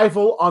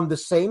Revival on the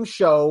same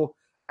show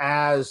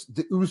as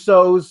the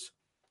Usos,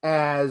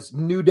 as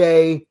New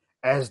Day,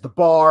 as the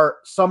Bar,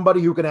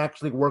 somebody who can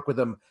actually work with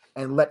them,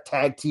 and let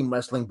tag team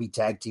wrestling be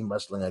tag team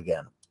wrestling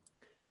again.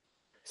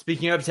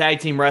 Speaking of tag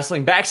team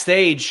wrestling,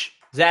 backstage,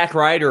 Zack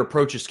Ryder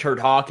approaches Kurt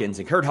Hawkins,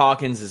 and Kurt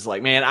Hawkins is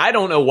like, man, I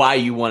don't know why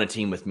you want to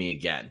team with me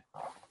again.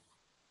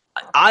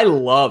 I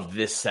loved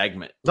this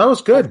segment. That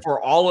was good.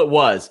 For all it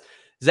was.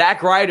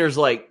 Zack Ryder's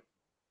like,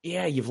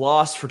 yeah, you've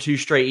lost for 2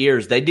 straight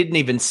years. They didn't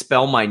even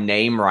spell my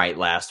name right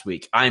last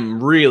week.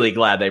 I'm really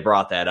glad they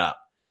brought that up.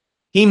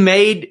 He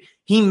made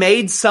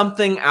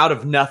something out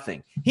of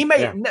nothing.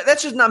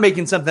 That's just not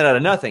making something out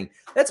of nothing.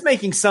 That's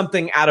making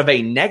something out of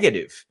a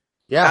negative.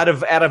 Yeah.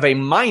 Out of a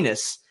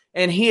minus.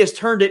 And he has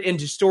turned it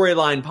into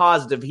storyline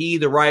positive. He,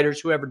 the writers,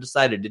 whoever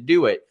decided to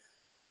do it.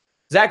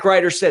 Zack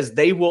Ryder says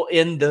they will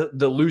end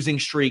the losing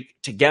streak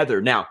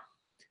together. Now,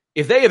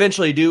 if they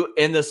eventually do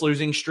end this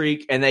losing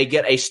streak and they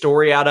get a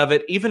story out of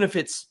it, even if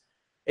it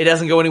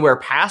doesn't go anywhere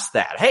past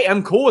that, hey,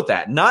 I'm cool with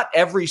that. Not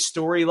every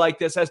story like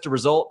this has to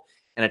result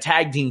in a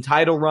tag team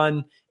title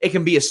run. It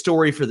can be a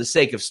story for the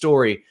sake of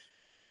story.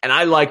 And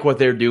I like what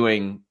they're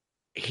doing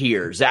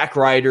here. Zack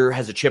Ryder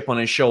has a chip on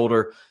his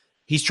shoulder.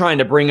 He's trying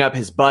to bring up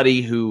his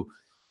buddy who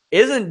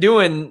isn't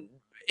doing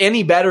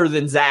any better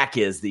than Zack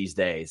is these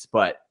days.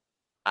 But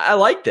I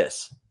like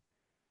this.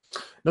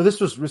 No,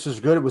 this was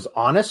good. It was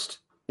honest.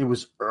 It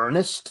was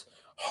earnest,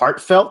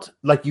 heartfelt.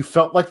 Like, you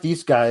felt like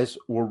these guys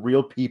were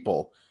real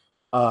people.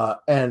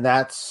 And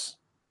that's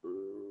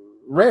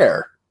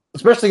rare,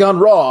 especially on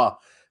Raw,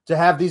 to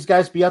have these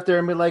guys be out there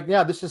and be like,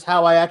 yeah, this is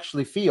how I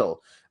actually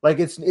feel. Like,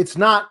 it's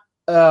not,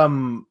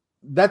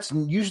 that's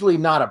usually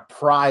not a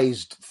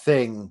prized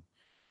thing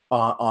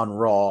on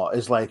Raw,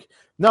 is like,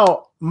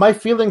 no, my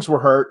feelings were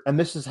hurt, and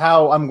this is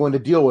how I'm going to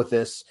deal with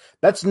this.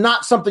 That's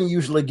not something you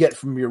usually get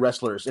from your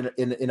wrestlers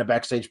in a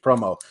backstage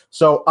promo.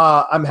 So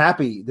I'm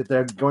happy that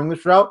they're going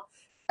this route.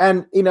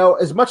 And,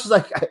 as much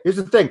as here's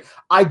the thing,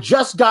 I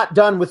just got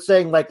done with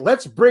saying, like,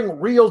 let's bring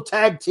real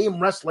tag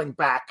team wrestling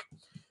back.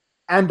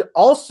 And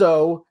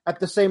also, at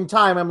the same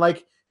time, I'm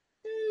like,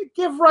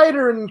 give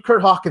Ryder and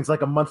Kurt Hawkins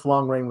like a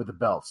month-long reign with the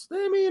belts.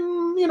 I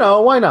mean,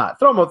 why not?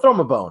 Throw them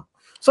a bone.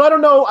 So I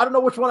don't know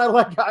which one I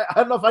like. I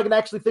don't know if I can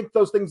actually think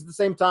those things at the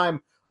same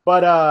time,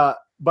 but I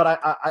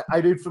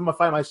do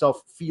find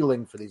myself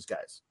feeling for these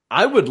guys.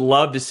 I would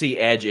love to see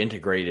Edge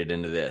integrated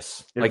into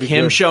this, like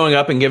him showing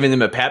up and giving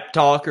them a pep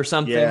talk or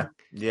something.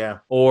 Yeah,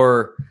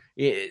 or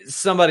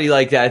somebody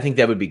like that. I think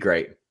that would be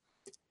great.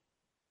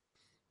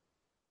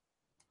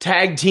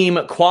 Tag team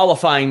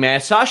qualifying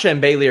match. Sasha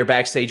and Bayley are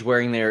backstage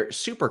wearing their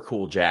super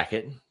cool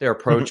jacket. They're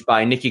approached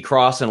by Nikki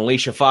Cross and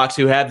Alicia Fox,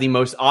 who have the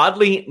most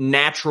oddly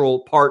natural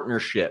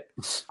partnership.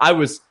 I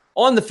was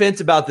on the fence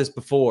about this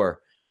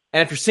before,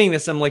 and after seeing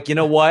this, I'm like, you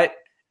know what?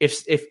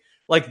 If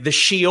like the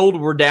Shield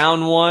were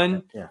down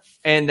one,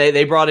 and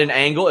they brought in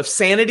Angle, if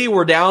Sanity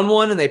were down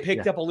one and they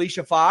picked up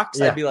Alicia Fox,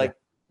 I'd be like,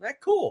 that's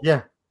cool.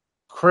 Yeah,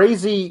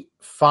 crazy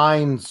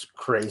finds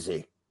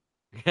crazy.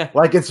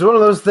 Like, it's one of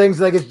those things,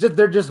 like,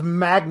 they're just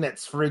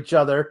magnets for each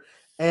other,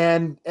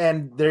 and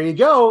there you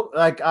go.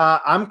 Like,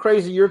 I'm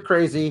crazy, you're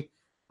crazy.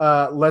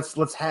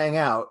 Let's hang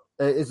out.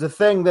 It's a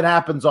thing that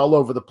happens all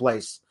over the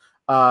place.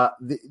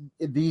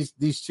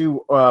 These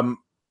two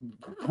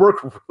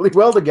work really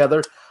well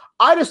together.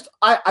 I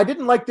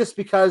didn't like this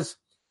because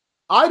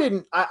I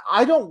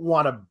don't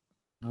want to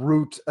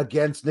root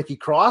against Nikki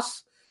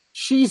Cross.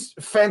 She's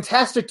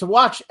fantastic to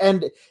watch,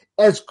 and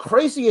as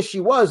crazy as she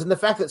was, and the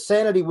fact that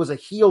Sanity was a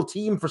heel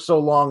team for so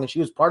long and she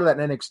was part of that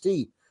in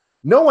NXT,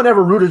 no one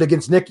ever rooted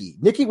against Nikki.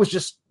 Nikki was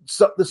just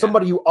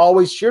somebody you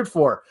always cheered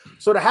for.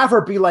 So to have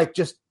her be like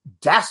just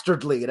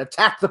dastardly and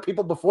attack the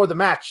people before the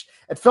match,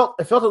 it felt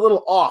a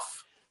little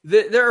off.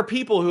 There are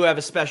people who have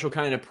a special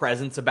kind of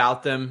presence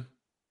about them,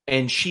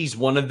 and she's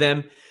one of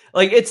them.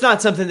 Like, it's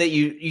not something that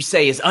you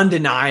say is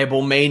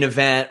undeniable main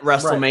event,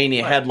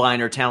 WrestleMania Right.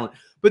 headliner talent.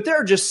 But there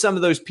are just some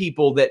of those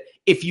people that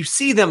if you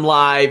see them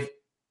live,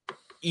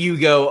 you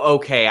go,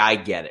 okay, I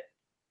get it.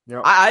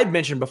 Yep. I'd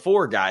mentioned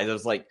before, guys, I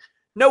was like,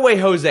 No Way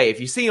Jose. If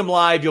you see him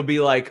live, you'll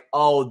be like,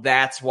 oh,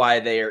 that's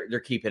why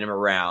they're keeping him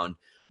around.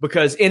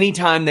 Because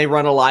anytime they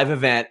run a live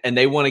event and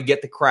they want to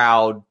get the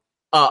crowd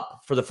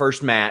up for the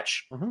first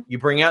match, you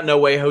bring out No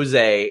Way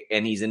Jose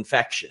and he's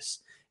infectious.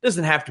 It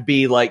doesn't have to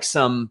be like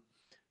some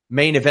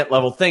main event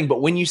level thing,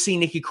 but when you see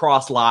Nikki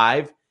Cross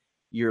live,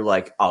 you're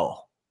like,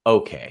 oh,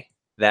 okay.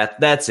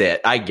 That's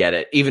it. I get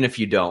it. Even if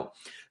you don't.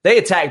 They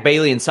attack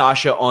Bayley and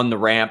Sasha on the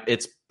ramp.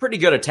 It's pretty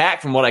good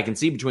attack from what I can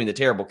see between the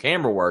terrible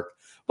camera work.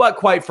 But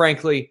quite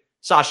frankly,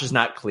 Sasha's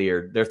not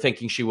cleared. They're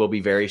thinking she will be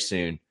very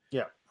soon.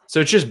 Yeah. So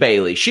it's just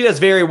Bayley. She does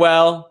very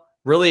well,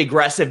 really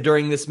aggressive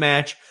during this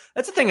match.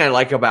 That's the thing I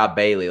like about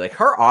Bayley. Like,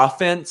 her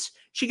offense,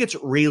 she gets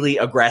really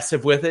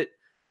aggressive with it.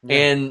 Yeah.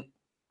 And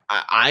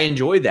I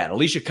enjoyed that.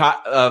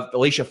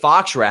 Alicia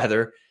Fox,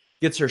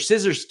 gets her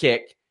scissors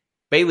kick.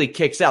 Bayley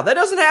kicks out. That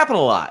doesn't happen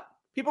a lot.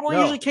 People don't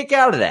usually kick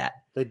out of that.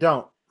 They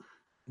don't.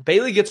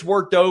 Bayley gets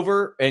worked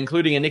over,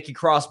 including a Nikki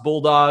Cross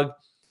Bulldog.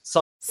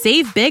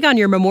 Save big on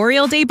your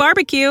Memorial Day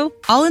barbecue,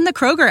 all in the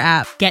Kroger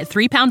app. Get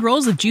 3-pound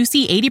rolls of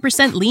juicy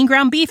 80% lean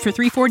ground beef for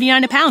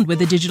 $3.49 a pound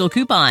with a digital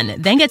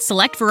coupon. Then get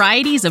select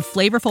varieties of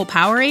flavorful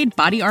Powerade,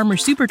 Body Armor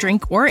Super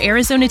Drink, or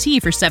Arizona tea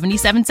for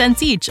 77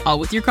 cents each, all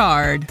with your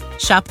card.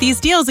 Shop these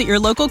deals at your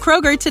local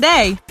Kroger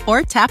today,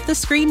 or tap the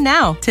screen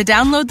now to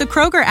download the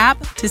Kroger app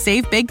to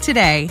save big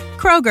today.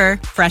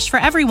 Kroger, fresh for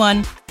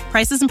everyone.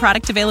 Prices and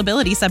product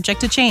availability subject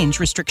to change.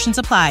 Restrictions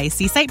apply.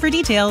 See site for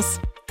details.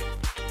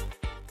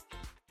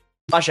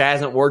 Sasha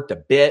hasn't worked a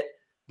bit,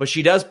 but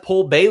she does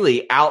pull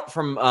Bayley out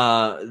from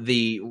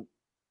the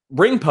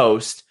ring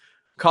post,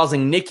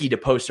 causing Nikki to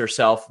post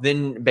herself.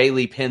 Then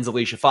Bayley pins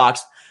Alicia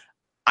Fox.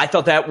 I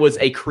thought that was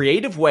a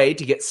creative way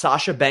to get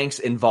Sasha Banks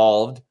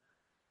involved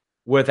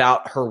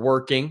without her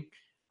working.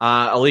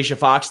 Alicia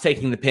Fox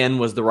taking the pin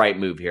was the right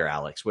move here,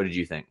 Alex. What did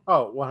you think?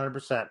 Oh,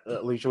 100%.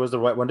 Alicia was the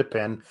right one to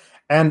pin.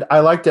 And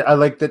I liked it. I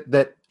liked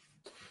that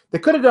they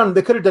could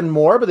have done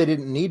more, but they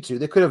didn't need to.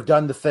 They could have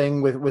done the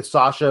thing with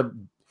Sasha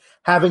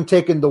having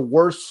taken the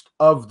worst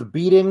of the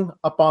beating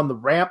up on the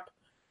ramp,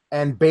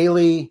 and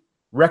Bayley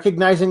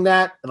recognizing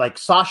that, like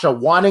Sasha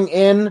wanting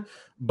in,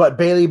 but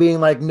Bayley being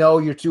like, no,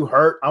 you're too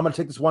hurt. I'm going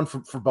to take this one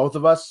for both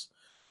of us.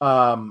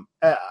 I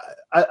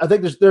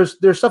think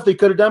there's stuff they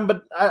could have done,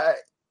 but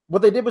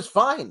what they did was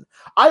fine.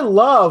 I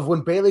love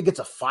when Bayley gets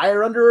a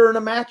fire under her in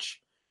a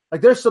match.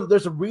 Like there's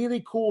a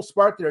really cool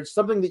spark there. It's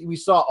something that we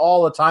saw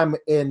all the time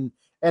in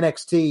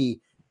NXT.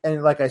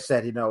 And like I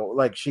said,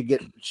 like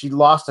she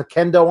lost a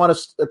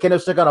kendo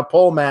stick on a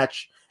pole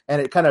match,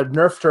 and it kind of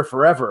nerfed her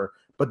forever.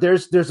 But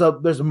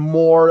there's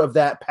more of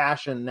that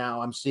passion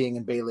now I'm seeing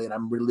in Bayley, and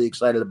I'm really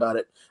excited about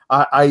it.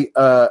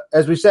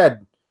 As we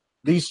said,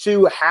 these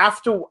two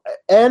have to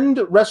end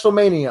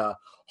WrestleMania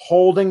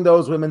holding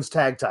those women's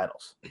tag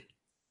titles.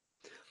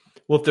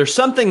 Well, if there's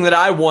something that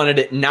I wanted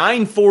at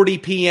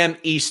 9:40 p.m.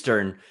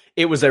 Eastern,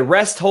 it was a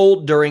rest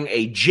hold during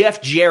a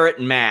Jeff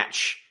Jarrett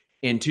match.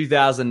 In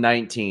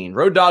 2019,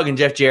 Road Dogg and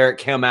Jeff Jarrett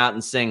came out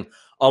and sing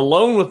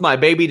Alone with My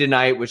Baby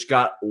Tonight, which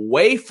got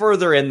way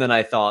further in than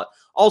I thought.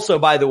 Also,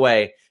 by the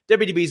way,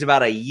 WDB's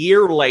about a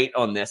year late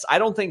on this. I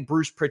don't think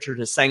Bruce Pritchard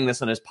has sang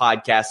this on his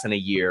podcast in a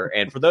year.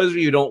 And for those of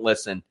you who don't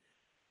listen,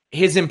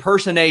 his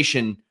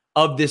impersonation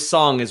of this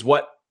song is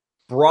what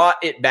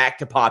brought it back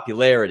to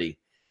popularity.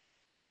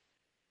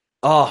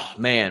 Oh,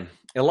 man.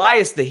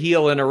 Elias the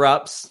heel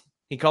interrupts.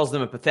 He calls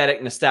them a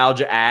pathetic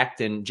nostalgia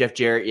act, and Jeff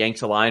Jarrett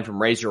yanks a line from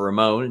Razor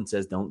Ramon and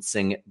says, don't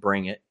sing it,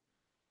 bring it.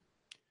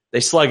 They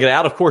slug it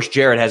out. Of course,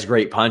 Jarrett has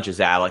great punches,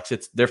 Alex.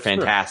 They're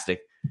fantastic.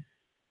 Sure.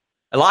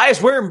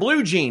 Elias wearing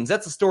blue jeans.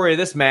 That's the story of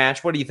this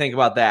match. What do you think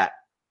about that?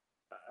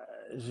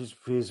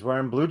 He's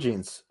wearing blue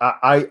jeans.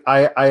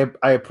 I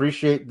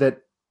appreciate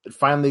that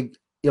finally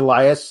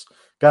Elias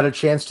got a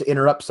chance to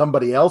interrupt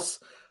somebody else.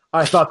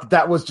 I thought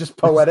that was just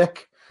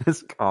poetic.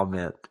 This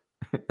comment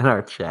in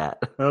our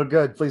chat. Oh,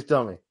 good. Please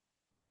tell me.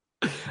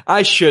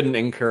 I shouldn't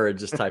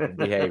encourage this type of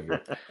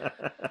behavior.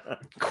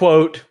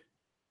 Quote,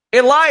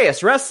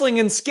 Elias wrestling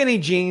in skinny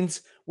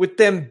jeans with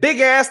them big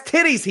ass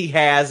titties he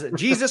has.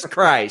 Jesus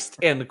Christ.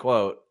 End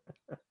quote.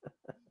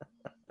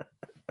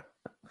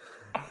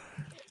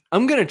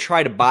 I'm going to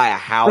try to buy a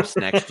house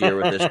next year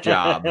with this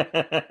job.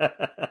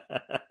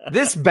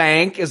 This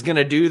bank is going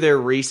to do their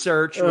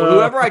research.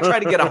 Whoever I try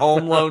to get a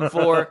home loan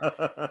for,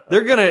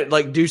 they're going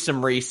to do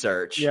some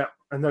research. Yeah.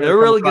 And they're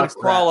really going to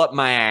crawl up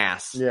my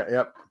ass. Yeah,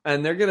 yep.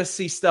 And they're going to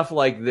see stuff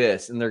like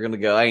this, and they're going to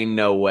go, ain't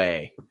no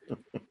way.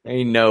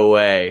 Ain't no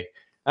way.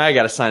 I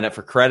got to sign up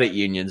for credit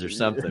unions or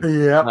something.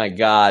 Yeah. My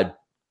God.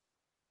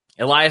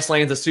 Elias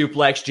lands a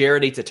suplex.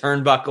 Jarrett eats a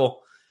turnbuckle.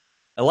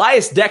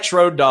 Elias decks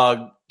Road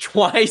Dogg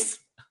twice.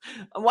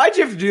 Why'd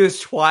you have to do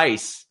this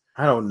twice?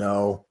 I don't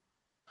know.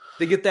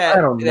 To get that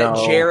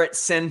Jarrett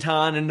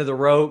senton into the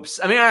ropes.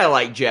 I mean, I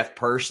like Jeff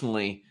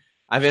personally.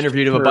 I've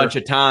interviewed him a bunch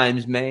of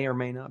times. May or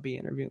may not be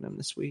interviewing him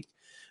this week.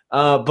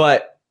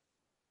 But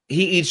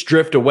he eats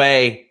Drift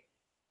away.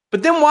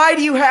 But then why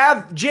do you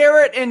have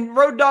Jarrett and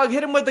Road Dogg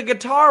hit him with the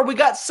guitar? We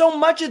got so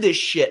much of this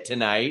shit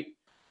tonight.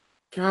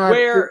 God,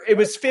 where it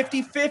was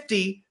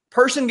 50-50.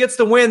 Person gets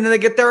the win, then they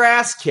get their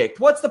ass kicked.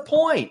 What's the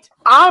point?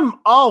 I'm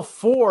all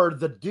for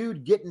the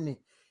dude getting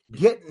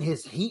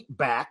his heat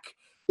back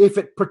if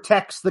it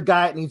protects the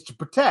guy it needs to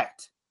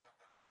protect.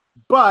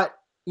 But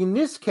in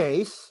this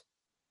case,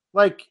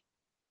 like,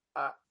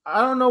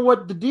 I don't know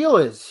what the deal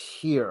is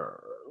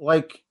here.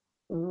 Like,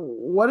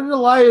 what did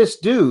Elias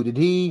do? Did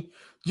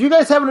you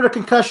guys have a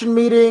concussion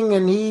meeting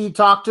and he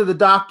talked to the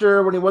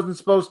doctor when he wasn't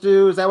supposed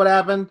to? Is that what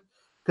happened?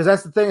 Because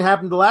that's the thing that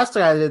happened the last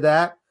time I did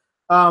that.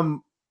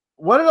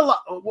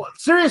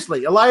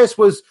 Seriously, Elias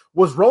was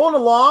rolling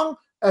along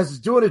as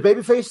doing his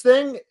babyface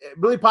thing,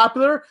 really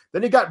popular.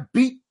 Then he got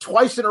beat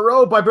twice in a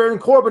row by Baron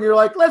Corbin. You're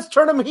like, let's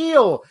turn him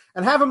heel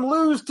and have him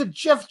lose to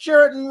Jeff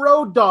Jarrett and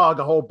Road Dogg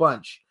a whole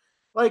bunch.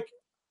 Like,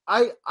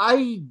 I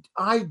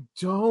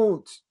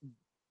don't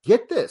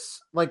get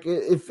this. Like,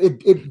 if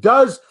it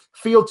does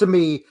feel to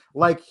me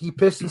like he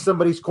pissed in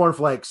somebody's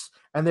cornflakes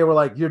and they were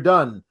like, you're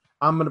done.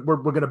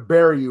 We're gonna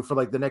bury you for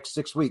like the next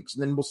 6 weeks,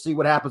 and then we'll see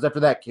what happens after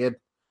that, kid.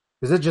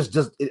 Because it just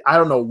I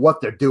don't know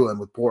what they're doing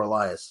with poor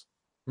Elias.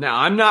 Now,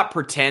 I'm not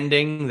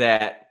pretending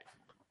that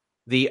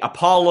the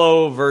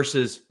Apollo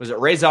versus, was it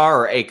Razor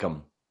or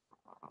Akam?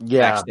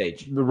 Yeah,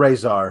 backstage. The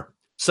Razor.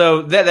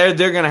 So they're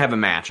going to have a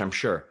match, I'm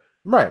sure.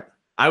 Right.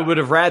 I would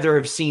have rather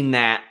have seen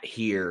that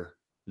here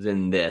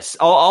than this.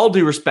 All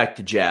due respect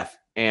to Jeff.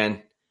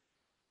 And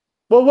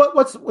well,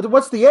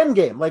 what's the end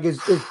game? Like,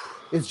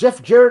 is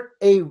Jeff Jarrett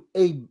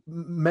a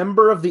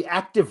member of the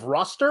active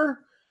roster?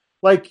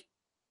 Like,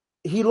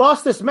 he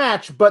lost this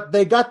match, but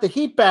they got the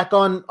heat back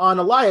on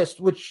Elias,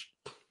 which,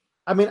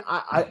 I mean,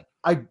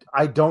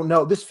 I don't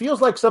know. This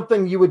feels like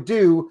something you would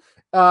do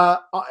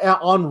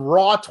on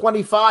Raw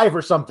 25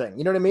 or something.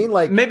 You know what I mean?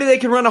 Like, maybe they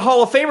can run a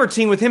Hall of Famer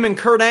team with him and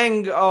Kurt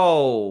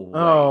Angle.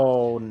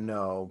 Oh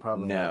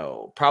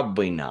no,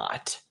 probably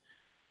not.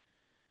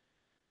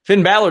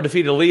 Finn Balor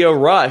defeated Lio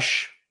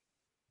Rush.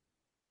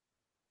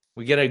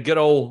 We get a good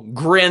old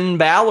grin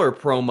Balor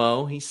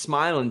promo. He's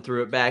smiling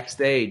through it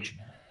backstage.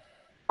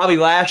 Bobby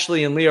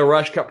Lashley and Lio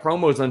Rush cut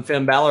promos on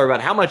Finn Balor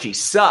about how much he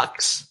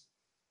sucks.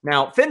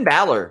 Now, Finn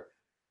Balor,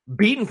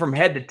 beaten from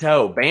head to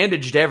toe,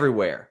 bandaged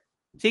everywhere.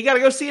 So he got to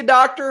go see a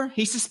doctor?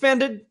 He's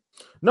suspended?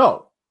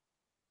 No.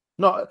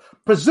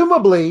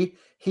 Presumably,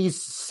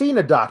 he's seen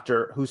a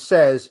doctor who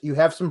says you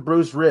have some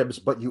bruised ribs,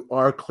 but you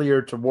are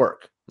cleared to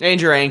work. And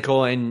your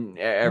ankle and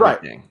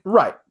everything.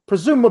 Right.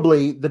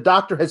 Presumably, the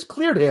doctor has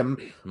cleared him,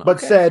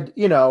 but said,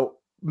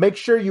 make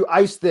sure you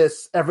ice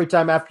this every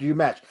time after you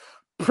match.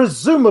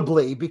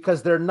 Presumably,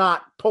 because they're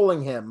not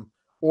pulling him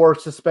or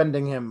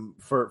suspending him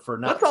for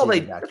not.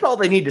 That's all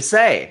they need to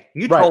say.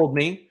 You told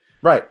me.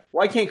 Right.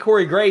 Why can't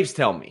Corey Graves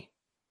tell me?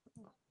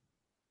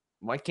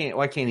 Why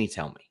can't he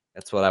tell me?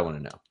 That's what I want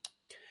to know.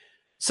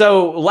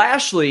 So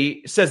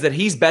Lashley says that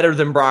he's better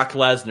than Brock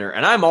Lesnar,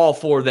 and I'm all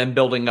for them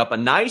building up a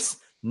nice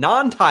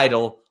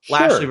non-title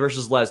Lashley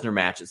versus Lesnar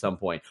match at some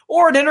point,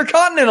 or an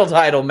Intercontinental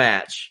title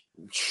match.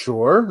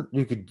 Sure,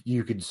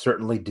 you could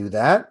certainly do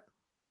that.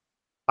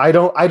 I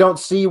don't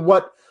see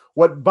what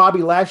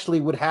Bobby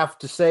Lashley would have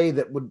to say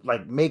that would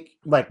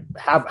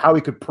have how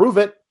he could prove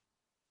it.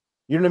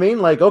 You know what I mean?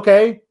 Like,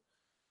 okay,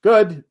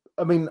 good.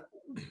 I mean,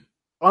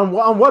 on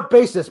what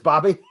basis,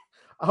 Bobby?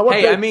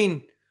 I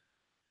mean,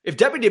 if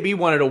WWE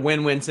wanted a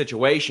win-win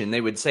situation,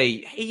 they would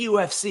say, "Hey,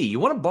 UFC, you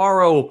want to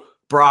borrow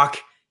Brock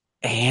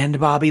and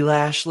Bobby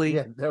Lashley?"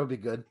 Yeah, that would be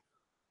good.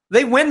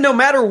 They win no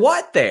matter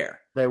what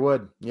there. They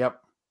would.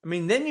 Yep. I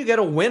mean, then you get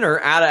a winner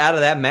out of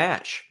that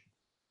match.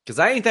 Because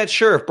I ain't that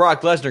sure if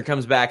Brock Lesnar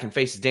comes back and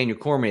faces Daniel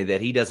Cormier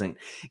that he doesn't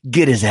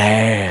get his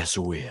ass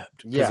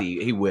whipped. Because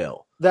he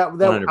will. That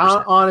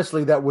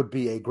honestly, that would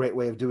be a great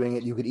way of doing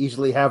it. You could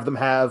easily have them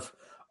have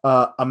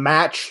a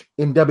match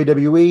in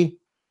WWE,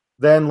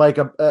 then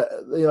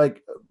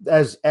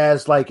as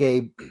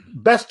a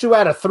best 2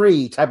 out of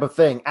 3 type of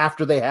thing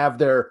after they have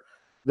their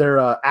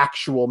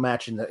actual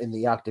match in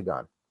the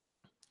octagon.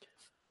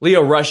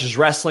 Lio Rush is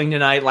wrestling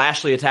tonight.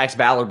 Lashley attacks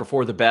Balor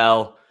before the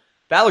bell.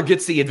 Balor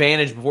gets the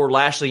advantage before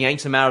Lashley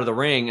yanks him out of the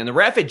ring, and the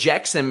ref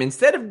ejects him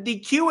instead of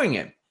DQing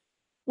him,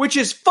 which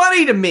is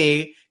funny to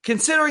me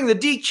considering the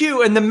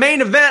DQ in the main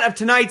event of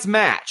tonight's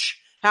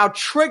match. How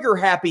trigger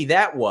happy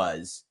that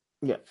was.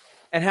 Yeah.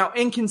 And how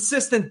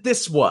inconsistent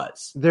this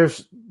was.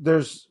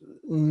 There's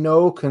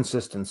no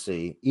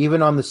consistency,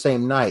 even on the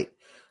same night.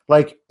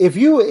 Like, if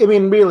you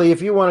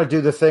want to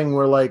do the thing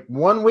where, like,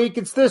 1 week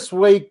it's this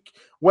way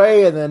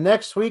and the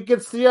next week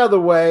it's the other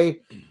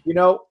way,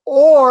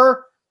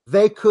 or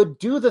they could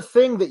do the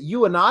thing that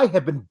you and I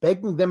have been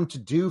begging them to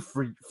do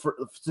for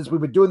since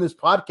we've been doing this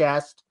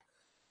podcast.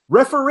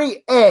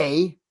 Referee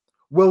A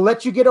will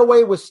let you get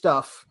away with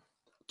stuff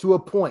to a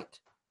point.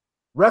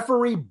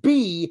 Referee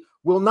B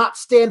will not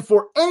stand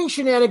for any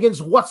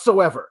shenanigans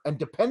whatsoever. And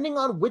depending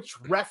on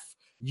which ref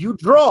you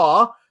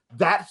draw,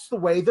 that's the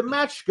way the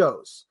match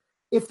goes.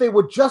 if they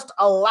would just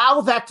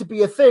allow that to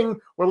be a thing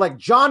where like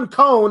John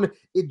Cone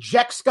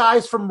ejects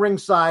guys from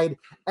ringside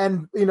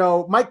and,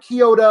 Mike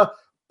Chioda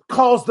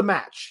calls the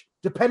match,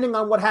 depending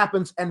on what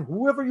happens, and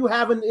whoever you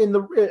have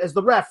as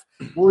the ref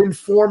will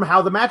inform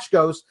how the match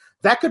goes.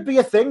 That could be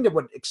a thing that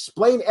would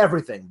explain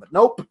everything, but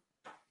nope.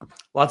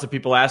 Lots of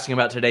people asking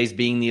about today's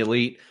Being the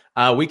Elite.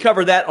 We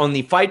cover that on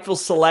the Fightful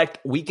Select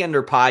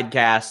Weekender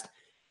podcast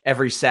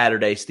every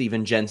Saturday.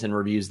 Steven Jensen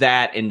reviews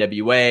that,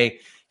 NWA.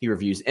 He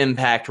reviews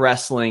Impact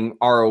Wrestling,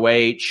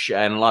 ROH,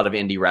 and a lot of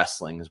indie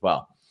wrestling as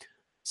well.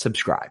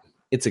 Subscribe.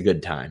 It's a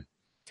good time.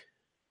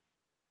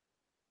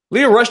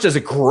 Leo Rush does a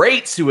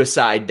great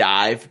suicide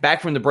dive.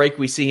 Back from the break,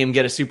 we see him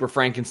get a Super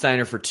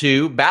Frankensteiner for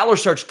 2. Balor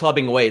starts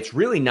clubbing away. It's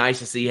really nice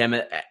to see him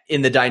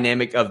in the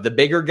dynamic of the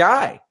bigger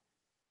guy.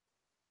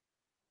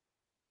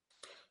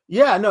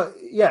 Yeah,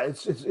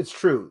 it's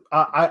true.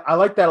 I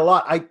like that a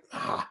lot.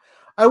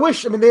 I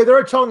wish,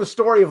 they're telling the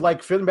story of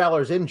like Finn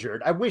Balor's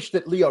injured. I wish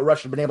that Leo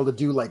Rush had been able to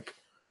do like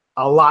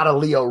a lot of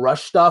Leo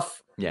Rush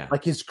stuff. Yeah.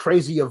 Like his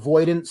crazy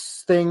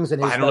avoidance things.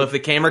 And his, I don't know if the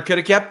camera could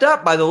have kept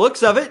up by the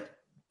looks of it.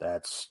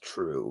 That's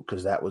true,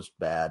 because that was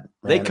bad.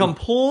 They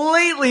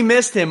completely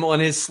missed him on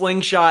his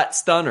slingshot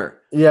stunner.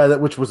 Yeah,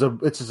 which was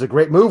a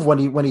great move when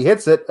he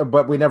hits it,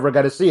 but we never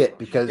got to see it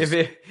because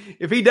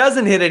if he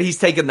doesn't hit it, he's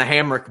taking the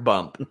Hamrick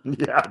bump.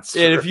 Yeah,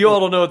 and if you all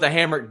don't know what the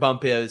Hamrick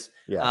bump is,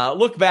 yeah.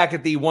 Look back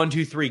at the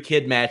 1-2-3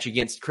 Kid match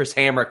against Chris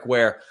Hamrick,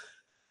 where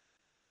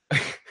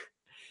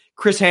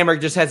Chris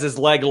Hamrick just has his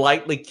leg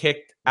lightly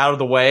kicked out of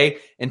the way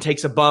and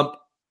takes a bump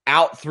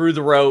out through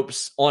the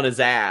ropes on his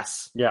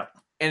ass. Yeah.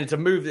 And it's a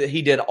move that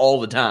he did all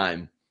the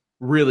time.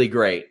 Really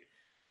great.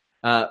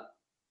 I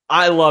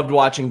loved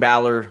watching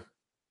Balor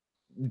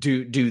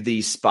do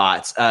these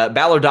spots.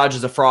 Balor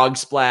dodges a frog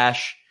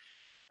splash.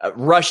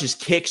 Rush's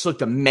kicks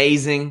looked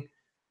amazing.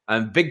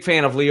 I'm a big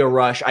fan of Leo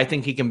Rush. I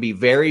think he can be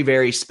very,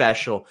 very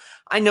special.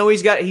 I know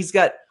he's got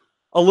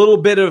a little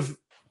bit of,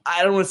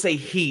 I don't want to say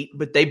heat,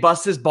 but they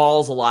bust his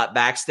balls a lot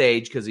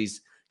backstage because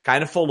he's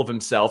kind of full of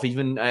himself.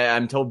 Even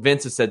I'm told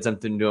Vince has said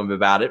something to him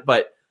about it,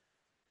 but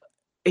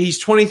he's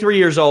 23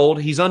 years old.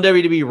 He's on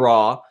WWE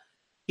Raw.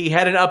 He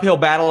had an uphill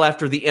battle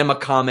after the Emma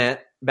comment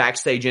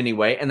backstage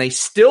anyway, and they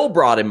still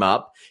brought him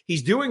up.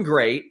 He's doing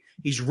great.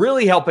 He's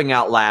really helping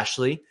out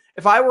Lashley.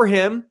 If I were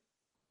him,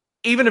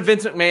 even if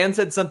Vince McMahon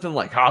said something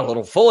like, a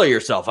little full of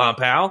yourself, huh,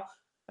 pal?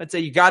 I'd say,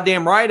 you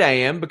goddamn right I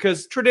am,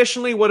 because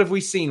traditionally, what have we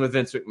seen with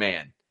Vince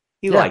McMahon?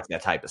 He likes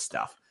that type of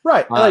stuff.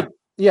 Right.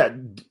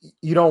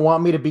 You don't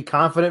want me to be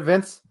confident,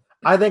 Vince?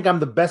 I think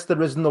I'm the best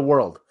there is in the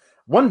world.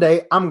 One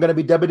day, I'm going to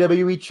be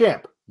WWE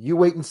champ. You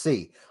wait and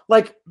see.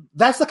 Like,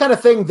 that's the kind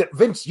of thing that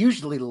Vince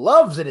usually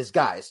loves in his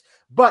guys.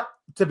 But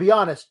to be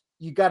honest,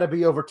 you got to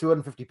be over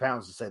 250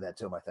 pounds to say that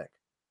to him, I think.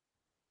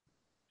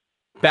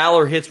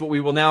 Balor hits what we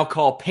will now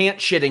call pant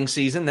shitting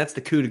season. That's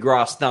the coup de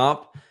grace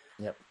stomp.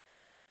 Yep.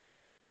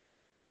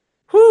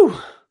 Whew.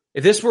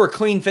 If this were a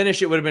clean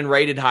finish, it would have been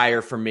rated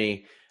higher for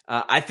me.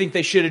 I think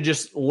they should have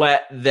just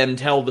let them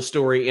tell the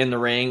story in the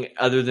ring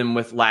other than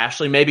with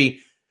Lashley.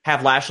 Maybe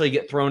have Lashley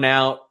get thrown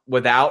out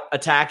without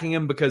attacking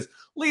him, because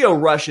Leo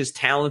Rush is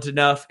talented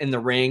enough in the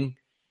ring.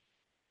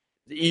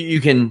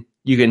 You can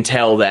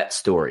tell that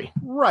story.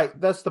 Right.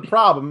 That's the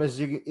problem, is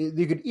you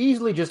could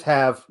easily just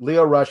have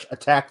Leo Rush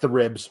attack the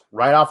ribs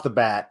right off the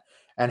bat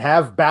and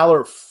have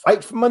Balor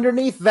fight from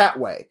underneath that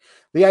way.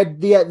 The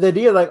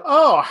idea like,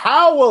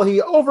 how will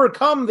he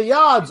overcome the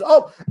odds?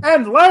 Oh,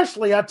 and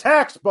Lashley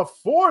attacks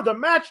before the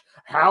match.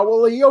 How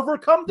will he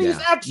overcome these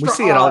extra odds?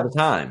 We see it all the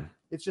time.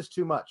 It's just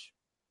too much.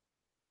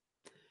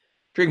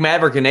 Drake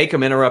Maverick and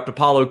Akam interrupt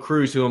Apollo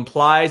Crews, who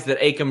implies that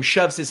Akam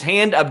shoves his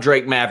hand up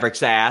Drake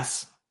Maverick's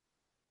ass.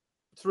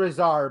 It's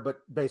Razor,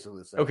 but basically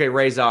the same. Okay,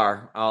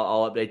 Razor.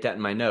 I'll update that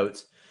in my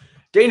notes.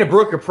 Dana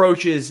Brooke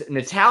approaches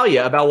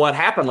Natalya about what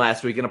happened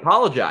last week and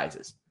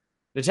apologizes.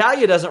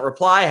 Natalya doesn't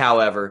reply,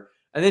 however,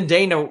 and then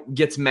Dana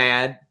gets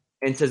mad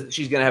and says that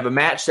she's going to have a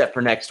match set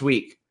for next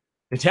week.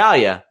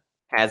 Natalya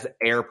has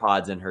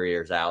AirPods in her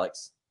ears,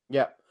 Alex.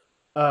 Yeah.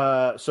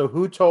 So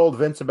who told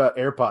Vince about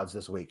AirPods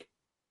this week?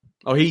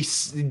 Oh, he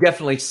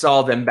definitely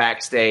saw them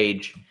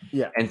backstage.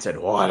 Yeah, and said,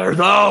 "What are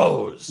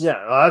those?"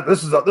 Yeah,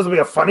 this will be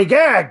a funny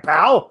gag,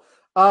 pal.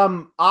 We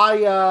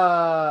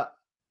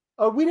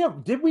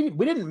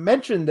didn't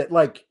mention that,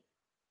 like,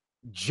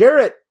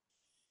 Jarrett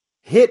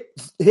hit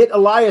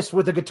Elias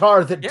with a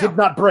guitar that did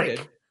not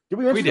break. Did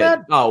we mention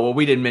that? Oh, well,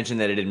 we didn't mention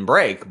that it didn't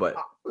break, but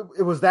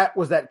it was that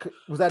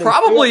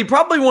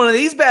probably one of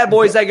these bad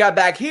boys I got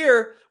back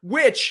here.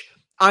 Which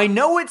I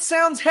know it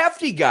sounds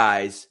hefty,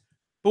 guys,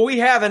 but we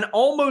have an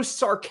almost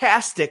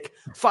sarcastic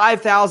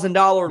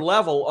 $5,000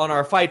 level on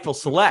our Fightful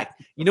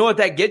Select. You know what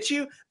that gets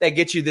you? That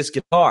gets you this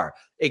guitar.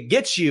 It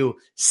gets you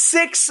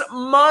 6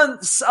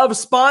 months of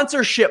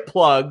sponsorship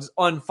plugs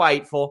on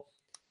Fightful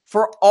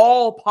for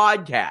all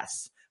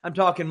podcasts. I'm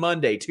talking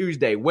Monday,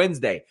 Tuesday,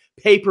 Wednesday,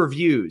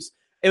 pay-per-views,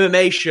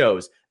 MMA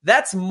shows.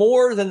 That's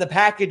more than the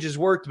package is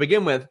worth to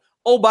begin with.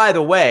 Oh, by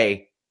the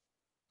way,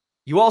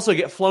 you also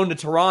get flown to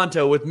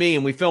Toronto with me,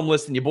 and we film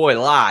Listen Your Boy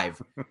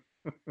live.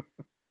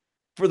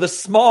 for the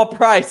small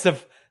price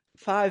of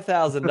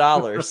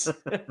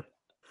 $5,000.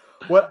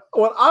 What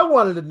I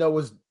wanted to know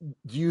was,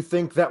 do you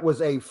think that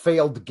was a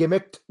failed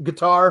gimmicked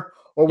guitar,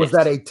 or was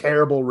that a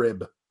terrible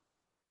rib?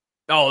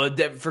 Oh,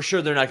 for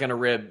sure they're not going to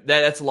rib.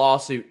 That's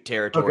lawsuit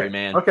territory,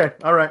 man. Okay,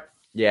 all right.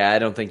 Yeah, I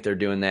don't think they're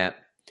doing that.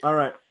 All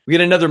right. We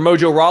get another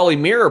Mojo Rawley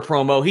mirror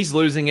promo. He's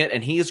losing it,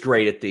 and he is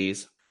great at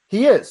these.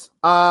 He is.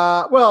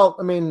 Well,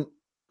 I mean,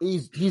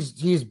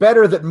 he's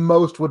better than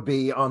most would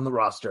be on the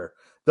roster.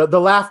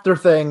 The laughter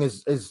thing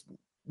is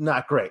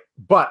not great,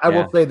 but I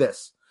will say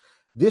this.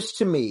 This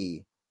to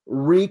me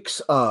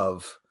reeks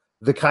of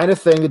the kind of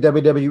thing the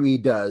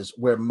WWE does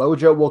where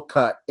Mojo will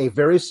cut a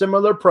very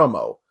similar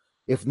promo,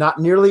 if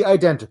not nearly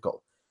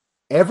identical,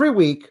 every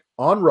week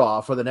on Raw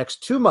for the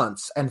next 2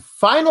 months and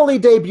finally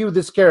debut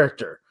this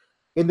character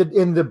on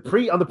the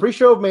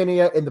pre-show of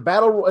Mania in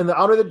the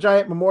Honor the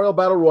Giant Memorial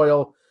Battle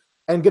Royal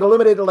and get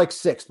eliminated like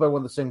sixth by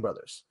one of the Singh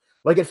brothers.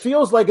 Like, it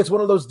feels like it's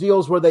one of those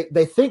deals where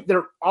they think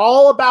they're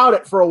all about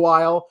it for a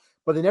while,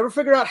 but they never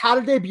figure out how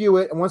to debut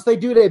it. And once they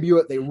do debut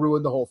it, they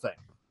ruin the whole thing.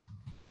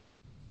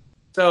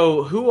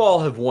 So, who all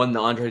have won the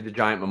Andre the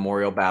Giant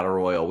Memorial Battle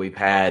Royal? We've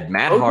had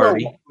Matt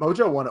Hardy.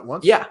 Mojo won it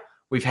once. Yeah,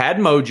 we've had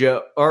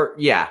Mojo.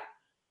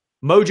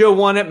 Mojo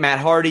won it. Matt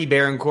Hardy,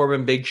 Baron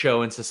Corbin, Big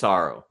Show, and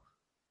Cesaro.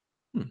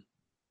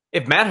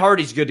 If Matt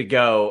Hardy's good to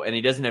go and he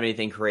doesn't have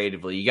anything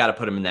creatively, you got to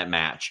put him in that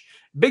match.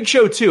 Big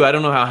Show, too. I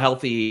don't know how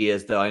healthy he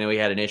is, though. I know he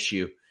had an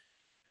issue.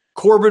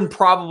 Corbin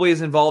probably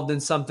is involved in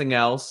something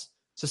else.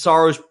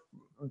 Cesaro's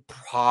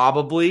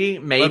probably,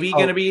 maybe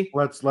going to be.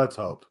 Let's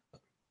hope.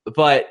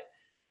 But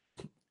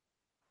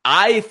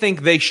I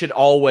think they should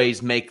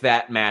always make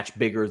that match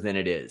bigger than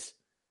it is.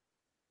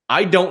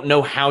 I don't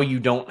know how you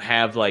don't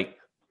have, like,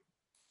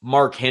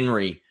 Mark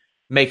Henry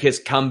make his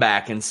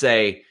comeback and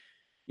say,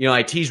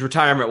 I teased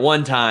retirement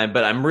one time,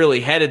 but I'm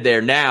really headed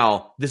there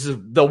now. This is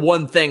the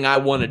one thing I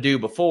want to do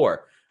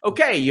before.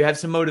 Okay, you have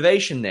some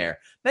motivation there.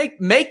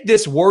 Make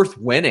this worth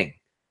winning.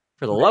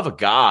 For the love of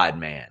God,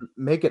 man.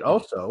 Make it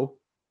also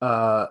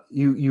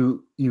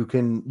you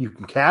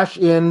can cash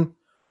in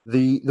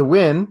the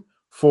win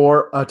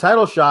for a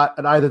title shot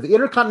at either the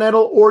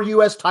Intercontinental or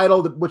US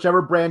title,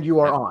 whichever brand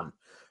you are on.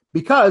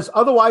 Because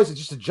otherwise it's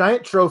just a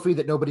giant trophy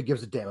that nobody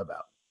gives a damn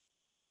about.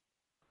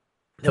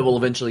 That will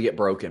eventually get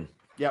broken.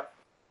 Yep.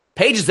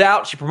 Paige is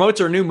out. She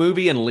promotes her new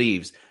movie and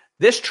leaves.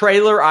 This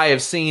trailer I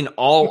have seen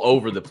all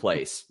over the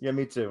place. Yeah,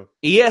 me too.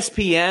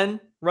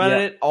 ESPN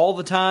running it all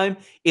the time.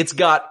 It's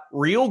got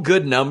real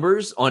good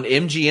numbers on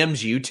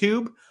MGM's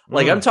YouTube.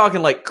 Like, I'm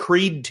talking like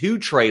Creed 2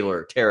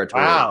 trailer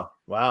territory.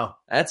 Wow.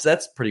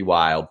 That's pretty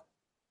wild.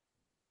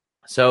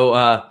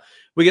 So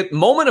we get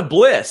Moment of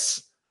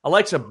Bliss.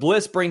 Alexa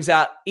Bliss brings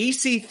out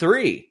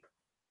EC3.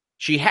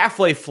 She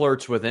halfway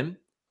flirts with him,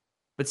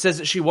 but says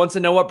that she wants to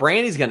know what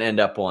brand he's going to end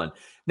up on.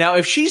 Now,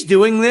 if she's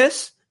doing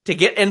this to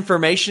get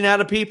information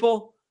out of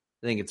people,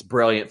 I think it's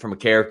brilliant from a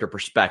character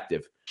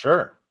perspective.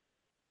 Sure.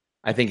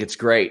 I think it's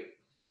great.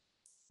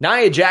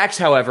 Nia Jax,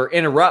 however,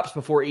 interrupts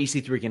before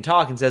EC3 can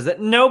talk and says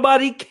that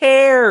nobody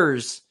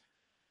cares.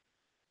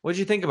 What did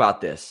you think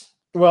about this?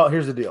 Well,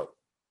 here's the deal.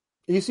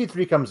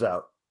 EC3 comes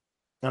out,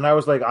 and I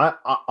was like, I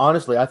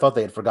honestly, I thought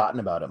they had forgotten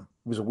about him.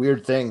 It was a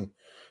weird thing.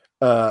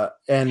 And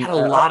I had a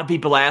lot of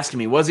people asking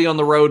me, was he on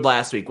the road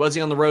last week?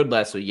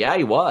 Yeah,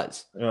 he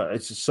was.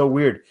 It's just so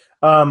weird.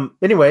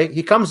 Anyway,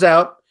 he comes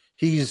out.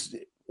 He's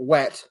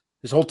wet.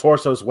 His whole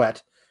torso is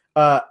wet.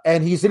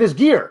 And he's in his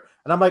gear.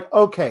 And I'm like,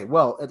 okay,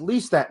 well, at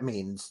least that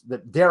means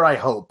that, dare I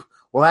hope,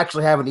 we'll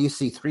actually have an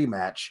EC3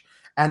 match.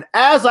 And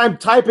as I'm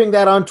typing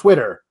that on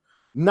Twitter,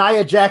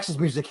 Nia Jax's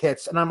music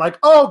hits. And I'm like,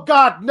 oh,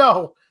 God,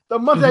 no. The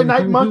Monday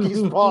Night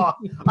Monkeys paw.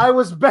 I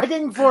was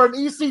begging for an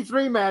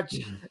EC3 match.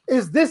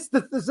 Is this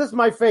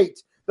my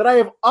fate? That I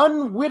have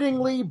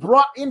unwittingly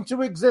brought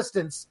into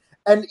existence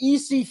an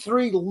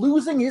EC3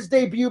 losing his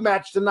debut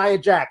match to Nia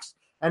Jax.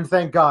 And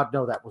thank God,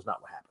 no, that was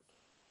not what happened.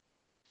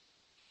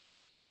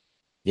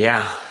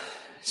 Yeah.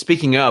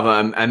 Speaking of,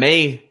 I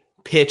may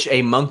pitch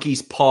a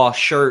monkey's paw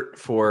shirt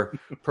for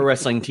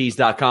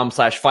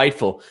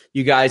ProWrestlingTees.com/Fightful.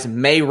 You guys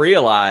may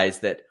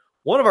realize that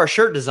one of our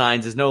shirt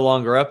designs is no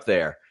longer up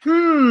there.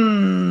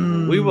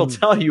 We will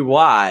tell you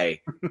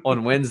why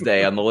on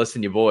Wednesday on the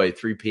Listen You Boy,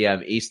 3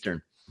 p.m.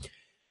 Eastern.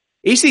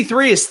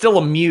 EC3 is still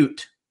a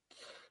mute.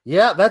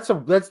 Yeah, that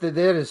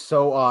is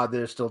so odd.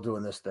 They're still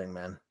doing this thing,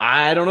 man.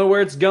 I don't know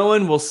where it's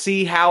going. We'll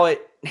see how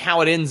it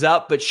ends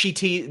up. But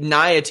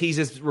Nia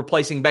teases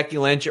replacing Becky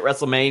Lynch at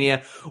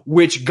WrestleMania,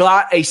 which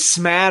got a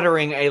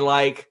smattering,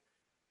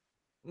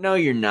 no,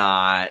 you're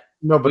not.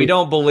 We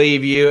don't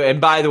believe you.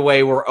 And by the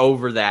way, we're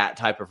over that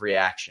type of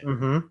reaction.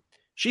 Mm-hmm.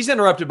 She's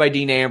interrupted by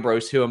Dean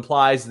Ambrose, who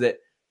implies that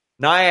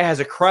Nia has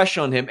a crush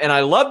on him. And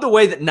I love the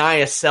way that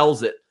Nia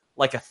sells it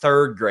like a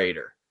third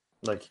grader.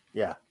 Like,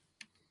 yeah.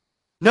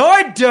 No,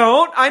 I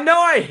don't. I know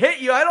I hit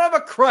you. I don't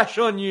have a crush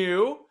on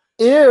you.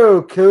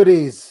 Ew,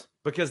 cooties.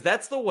 Because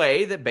that's the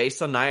way that,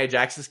 based on Nia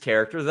Jax's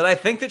character, that I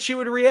think that she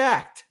would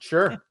react.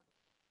 Sure.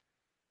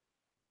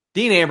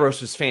 Dean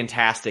Ambrose was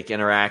fantastic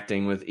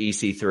interacting with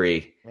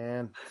EC3.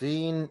 And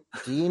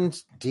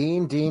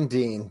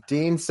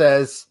Dean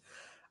says,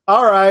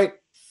 all right,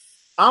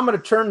 I'm going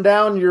to turn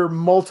down your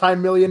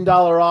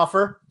multi-million-dollar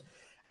offer,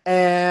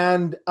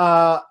 and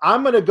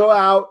I'm going to go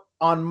out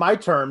on my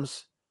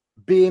terms,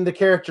 being the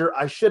character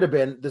I should have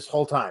been this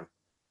whole time.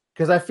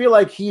 Because I feel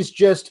like he's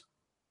just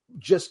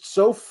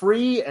so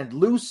free and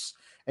loose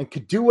and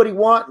could do what he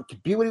wants, and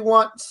could be what he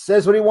wants,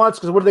 says what he wants,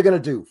 because what are they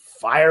going to do?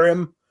 Fire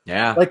him?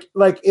 Yeah.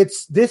 Like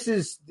this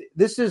is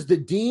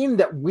the Dean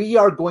that we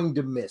are going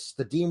to miss.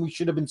 The Dean we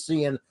should have been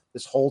seeing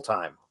this whole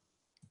time.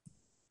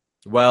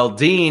 Well,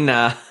 Dean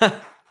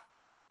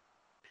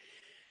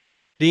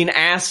Dean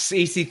asks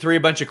EC3 a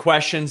bunch of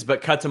questions,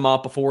 but cuts him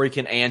off before he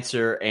can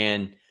answer.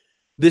 And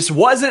this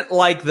wasn't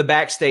like the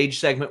backstage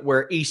segment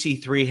where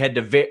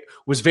EC3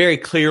 was very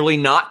clearly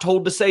not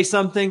told to say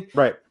something.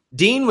 Right.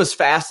 Dean was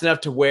fast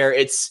enough to where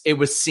it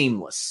was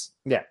seamless.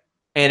 Yeah.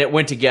 And it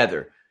went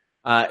together.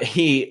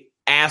 He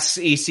asks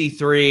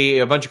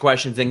EC3 a bunch of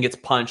questions, then gets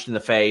punched in the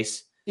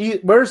face.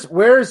 Where's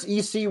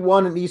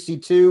EC1 and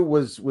EC2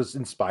 was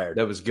inspired.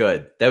 That was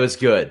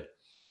good.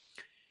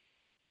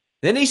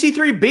 Then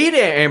EC3 beat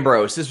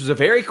Ambrose. This was a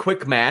very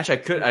quick match. I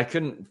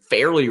couldn't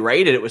fairly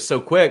rate it. It was so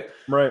quick.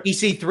 Right.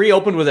 EC3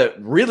 opened with a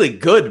really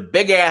good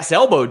big ass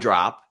elbow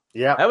drop.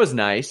 Yeah. That was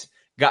nice.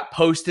 Got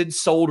posted,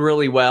 sold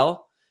really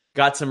well.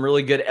 Got some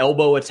really good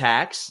elbow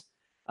attacks.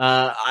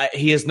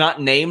 He has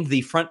not named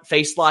the front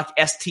face lock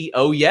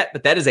STO yet,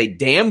 but that is a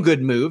damn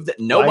good move that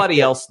nobody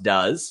else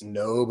does.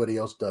 Nobody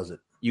else does it.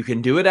 You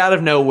can do it out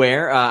of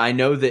nowhere. I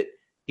know that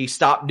he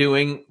stopped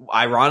doing,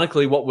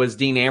 ironically, what was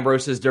Dean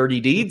Ambrose's Dirty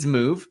Deeds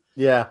move.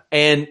 Yeah.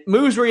 And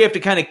moves where you have to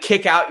kind of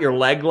kick out your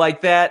leg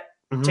like that,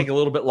 take a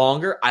little bit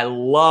longer. I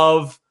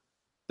love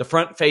the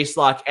front face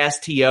lock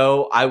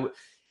STO. I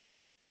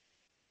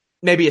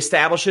maybe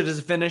establish it as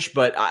a finish,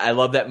 but I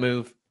love that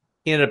move.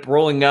 He ended up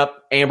rolling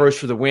up Ambrose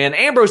for the win.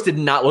 Ambrose did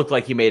not look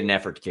like he made an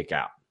effort to kick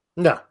out.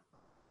 No.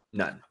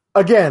 None.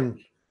 Again,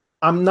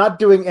 I'm not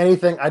doing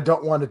anything I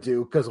don't want to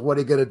do because what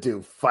are you going to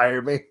do?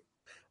 Fire me?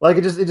 Like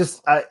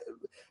I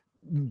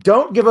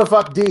don't give a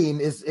fuck. Dean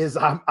is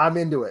I'm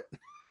into it.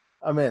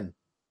 I'm in.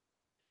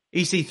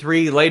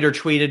 EC3 later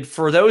tweeted,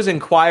 for those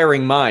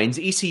inquiring minds,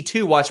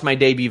 EC2 watched my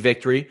debut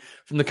victory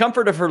from the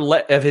comfort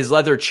of his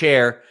leather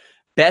chair,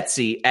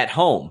 Betsy, at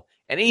home.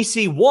 And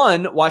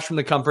EC1 watched from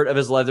the comfort of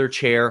his leather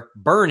chair,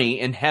 Bernie,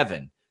 in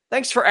heaven.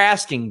 Thanks for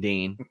asking,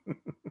 Dean.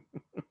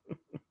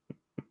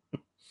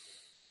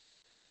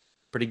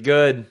 Pretty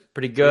good.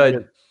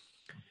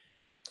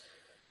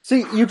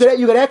 See, you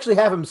could actually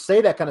have him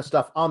say that kind of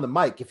stuff on the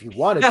mic if you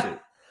wanted to.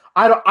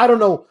 I don't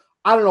know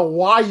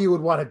why you would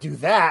want to do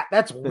that.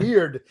 That's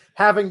weird,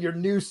 having your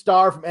new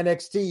star from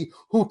NXT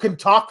who can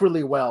talk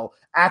really well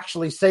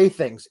actually say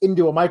things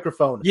into a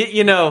microphone.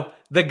 You know,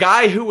 the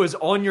guy who was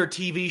on your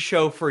TV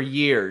show for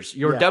years,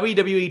 your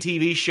WWE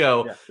TV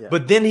show,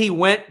 but then he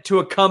went to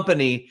a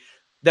company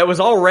that was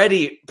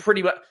already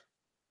pretty much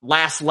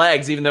last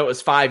legs, even though it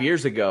was 5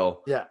 years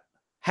ago. Yeah.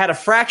 Had a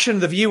fraction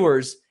of the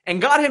viewers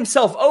and got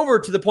himself over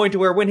to the point to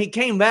where when he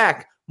came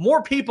back,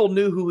 more people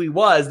knew who he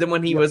was than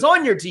when he was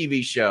on your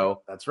TV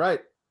show. That's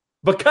right.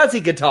 Because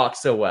he could talk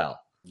so well.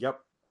 Yep.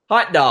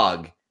 Hot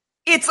dog.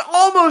 It's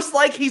almost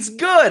like he's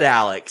good,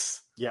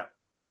 Alex. Yeah.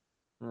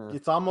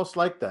 It's almost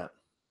like that.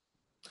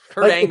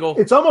 Kurt Angle.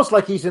 It's almost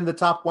like he's in the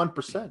top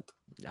 1%.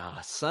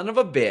 Son of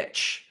a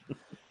bitch.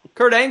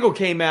 Kurt Angle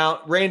came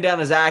out, ran down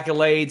his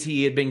accolades.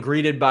 He had been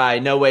greeted by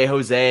No Way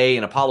Jose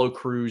and Apollo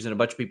Crews and a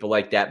bunch of people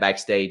like that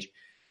backstage.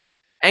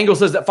 Angle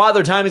says that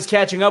Father Time is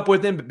catching up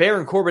with him, but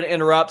Baron Corbin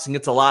interrupts and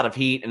gets a lot of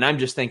heat. And I'm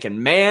just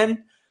thinking,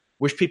 man,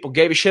 wish people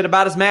gave a shit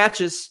about his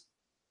matches.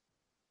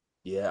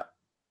 Yeah.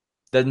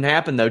 Doesn't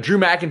happen, though. Drew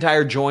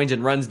McIntyre joins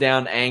and runs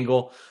down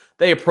Angle.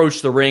 They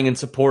approach the ring and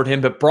support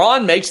him, but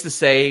Braun makes the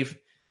save,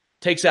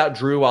 takes out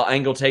Drew while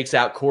Angle takes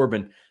out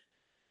Corbin.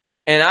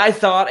 And I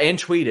thought and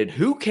tweeted,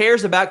 who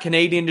cares about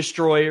Canadian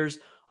destroyers?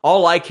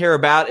 All I care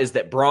about is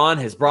that Braun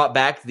has brought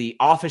back the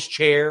office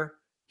chair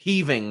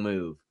heaving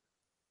move.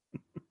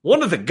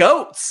 One of the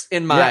GOATs,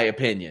 in my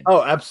opinion.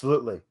 Oh,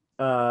 absolutely.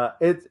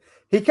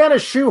 He kind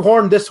of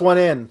shoehorned this one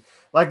in.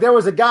 Like there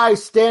was a guy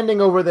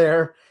standing over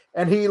there,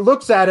 and he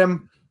looks at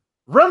him,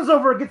 runs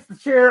over, gets the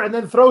chair, and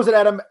then throws it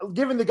at him,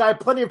 giving the guy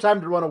plenty of time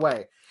to run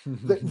away.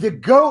 The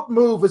GOAT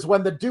move is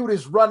when the dude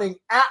is running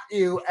at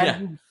you,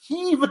 and you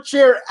heave a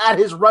chair at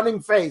his running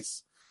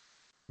face.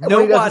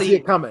 Nobody doesn't see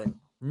it coming.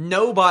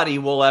 Nobody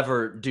will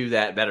ever do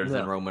that better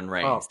than Roman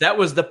Reigns. Oh. That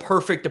was the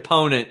perfect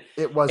opponent.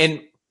 It was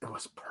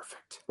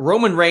perfect.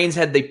 Roman Reigns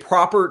had the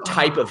proper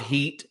type of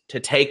heat to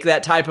take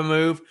that type of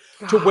move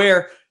to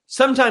where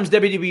sometimes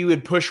WWE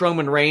would push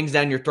Roman Reigns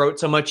down your throat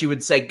so much you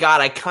would say, God,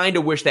 I kind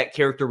of wish that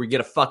character would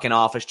get a fucking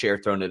office chair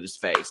thrown at his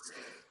face.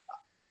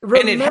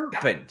 And it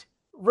happened.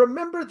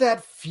 Remember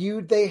that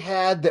feud they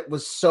had that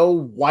was so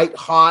white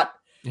hot?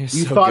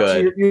 You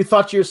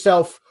thought to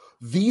yourself,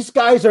 these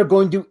guys are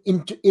going to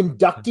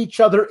induct each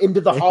other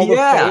into the Hall of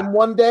Fame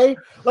one day.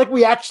 Like,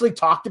 we actually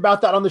talked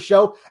about that on the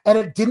show, and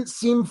it didn't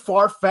seem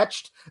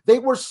far-fetched. They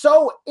were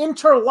so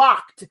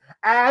interlocked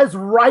as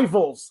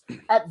rivals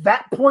at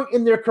that point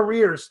in their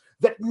careers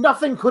that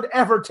nothing could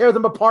ever tear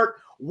them apart.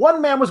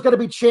 One man was going to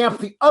be champ,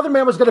 the other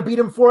man was going to beat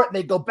him for it, and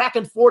they'd go back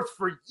and forth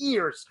for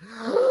years.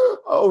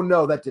 Oh,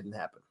 no, that didn't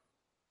happen.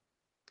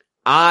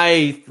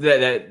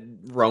 That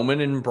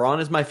Roman and Braun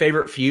is my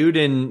favorite feud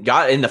in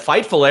the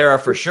Fightful era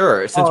for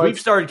sure. Since we've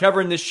started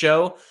covering this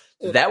show,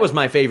 that was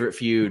my favorite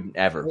feud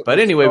ever. But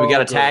anyway, we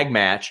got a tag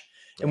match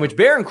in which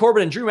Baron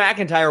Corbin and Drew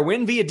McIntyre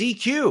win via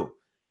DQ.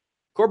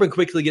 Corbin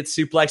quickly gets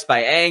suplexed by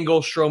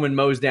Angle. Strowman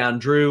mows down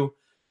Drew.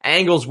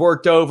 Angle's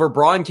worked over.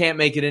 Braun can't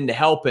make it in to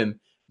help him.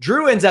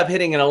 Drew ends up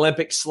hitting an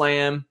Olympic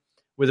slam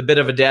with a bit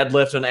of a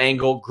deadlift on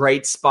Angle.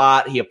 Great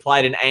spot. He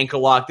applied an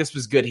ankle lock. This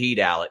was good heat,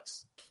 Alex.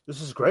 This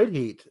is great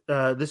heat.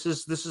 This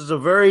is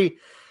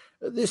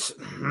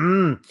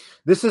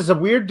a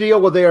weird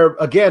deal where they are,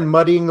 again,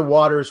 muddying the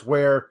waters,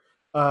 where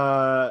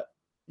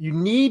you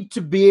need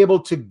to be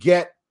able to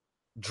get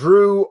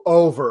Drew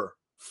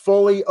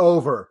fully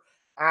over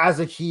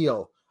as a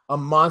heel, a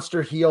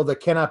monster heel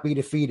that cannot be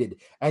defeated.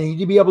 And you need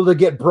to be able to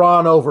get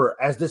Braun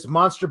over as this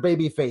monster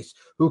babyface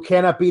who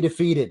cannot be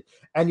defeated.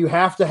 And you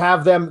have to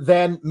have them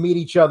then meet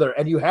each other.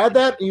 And you had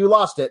that and you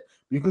lost it.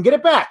 You can get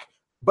it back.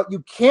 But you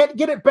can't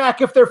get it back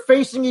if they're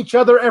facing each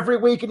other every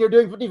week and you're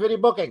doing 50-50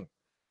 booking.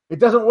 It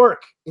doesn't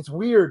work. It's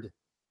weird.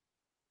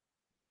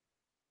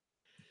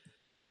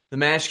 The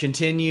match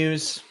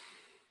continues.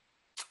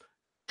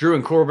 Drew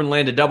and Corbin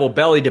land a double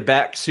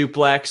belly-to-back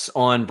suplex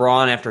on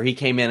Braun after he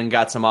came in and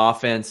got some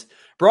offense.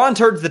 Braun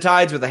turns the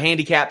tides with a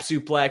handicap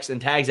suplex and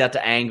tags out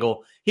to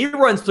Angle. He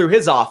runs through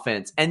his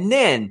offense. And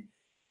then,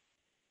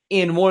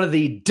 in one of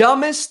the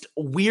dumbest,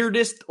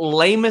 weirdest,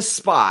 lamest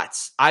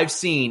spots I've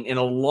seen in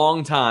a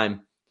long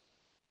time,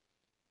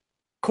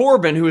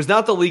 Corbin, who is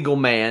not the legal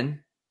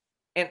man,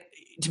 and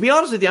to be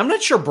honest with you, I'm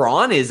not sure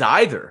Braun is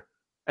either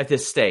at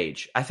this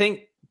stage. I think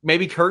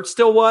maybe Kurt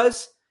still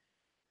was.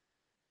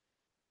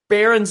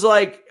 Baron's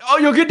like, oh,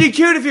 you'll get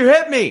DQ'd if you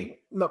hit me.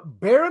 No,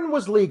 Baron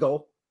was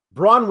legal.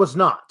 Braun was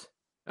not.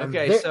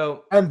 Okay,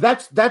 and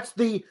that's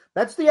the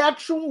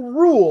actual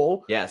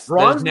rule. Yes,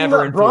 Braun's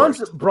never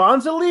enforced.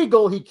 Braun's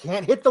illegal. He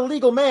can't hit the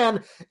legal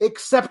man,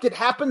 except it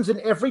happens in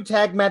every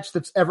tag match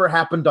that's ever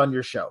happened on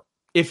your show.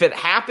 If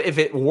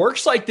it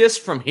works like this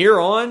from here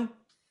on,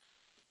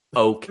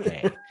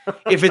 okay.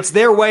 If it's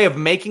their way of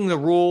making the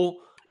rule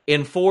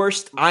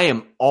enforced, I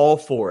am all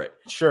for it.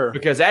 Sure.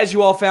 Because as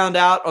you all found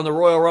out on the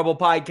Royal Rumble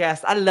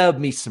podcast, I love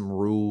me some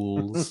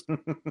rules.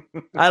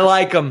 I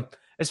like them,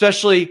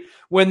 especially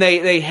when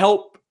they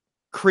help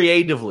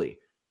creatively.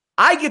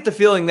 I get the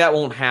feeling that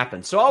won't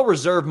happen, so I'll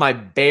reserve my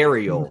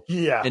burial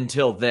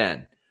until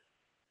then.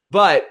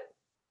 But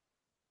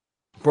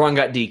Braun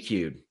got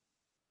DQ'd.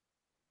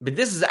 But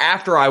this is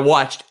after I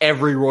watched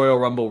every Royal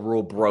Rumble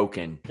rule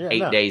broken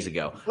 8 days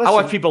ago. Listen, I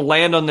watched people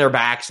land on their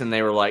backs and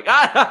they were like,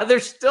 they're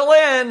still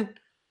in.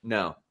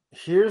 No.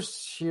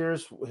 Here's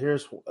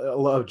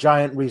a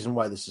giant reason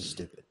why this is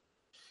stupid.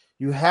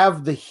 You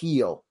have the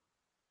heel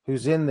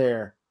who's in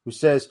there who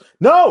says,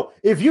 no,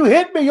 if you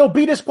hit me, you'll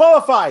be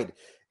disqualified.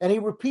 And he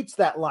repeats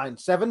that line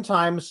 7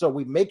 times so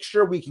we make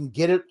sure we can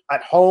get it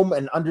at home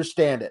and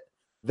understand it.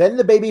 Then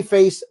the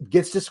babyface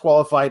gets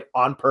disqualified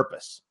on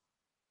purpose.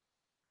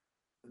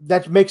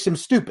 That makes him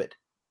stupid.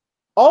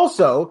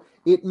 Also,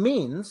 it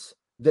means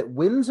that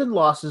wins and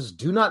losses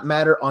do not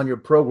matter on your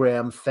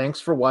program. Thanks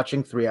for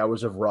watching 3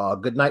 hours of Raw.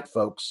 Good night,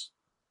 folks.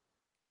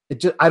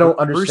 I don't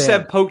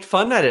understand. Rusev poked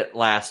fun at it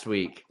last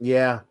week.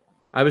 Yeah.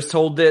 I was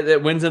told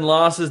that wins and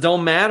losses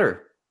don't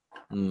matter.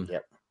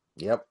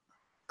 Yep.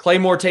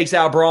 Claymore takes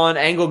out Braun.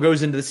 Angle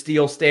goes into the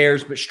steel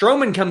stairs, but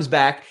Strowman comes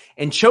back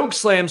and choke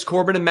slams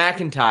Corbin and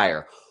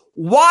McIntyre.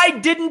 Why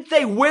didn't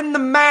they win the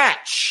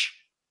match?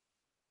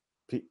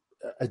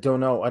 I don't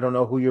know. I don't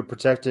know who you're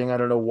protecting. I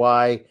don't know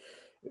why.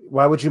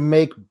 Why would you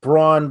make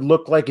Braun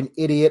look like an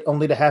idiot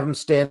only to have him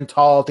stand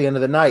tall at the end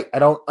of the night? I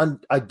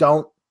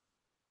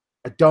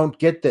don't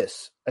get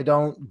this. I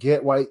don't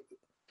get why.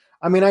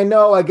 I mean, I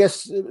know. I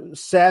guess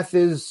Seth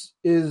is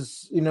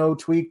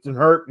tweaked and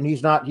hurt, and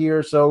he's not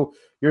here. So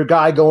your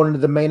guy going into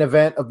the main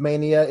event of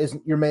Mania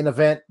isn't your main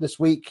event this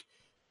week.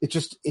 It's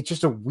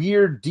just a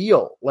weird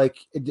deal. Like,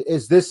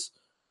 is this?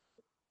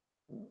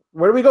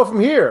 Where do we go from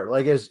here?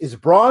 Like, is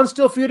Braun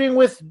still feuding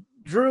with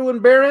Drew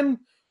and Baron?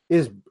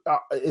 Is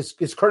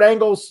Kurt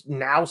Angle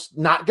now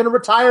not going to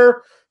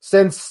retire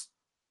since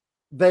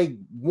they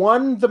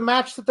won the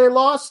match that they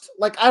lost?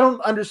 Like, I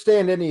don't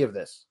understand any of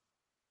this.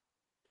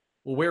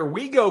 Well, where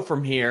we go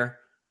from here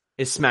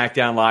is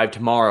SmackDown Live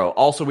tomorrow.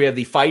 Also, we have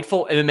the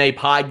Fightful MMA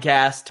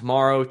podcast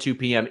tomorrow, 2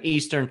 p.m.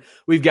 Eastern.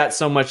 We've got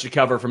so much to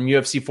cover from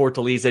UFC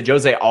Fortaleza.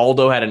 Jose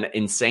Aldo had an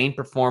insane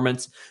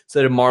performance.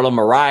 So did Marlon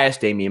Moraes,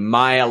 Damian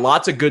Maia.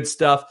 Lots of good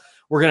stuff.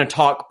 We're going to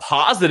talk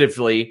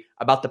positively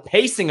about the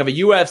pacing of a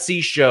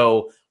UFC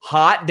show.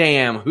 Hot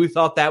damn, who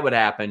thought that would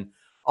happen?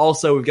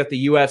 Also, we've got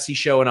the UFC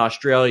show in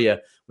Australia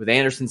with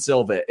Anderson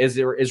Silva,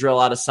 Israel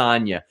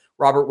Adesanya.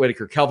 Robert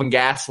Whitaker, Kelvin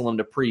Gastelum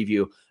to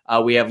preview.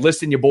 We have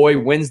Listen Your Boy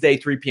Wednesday,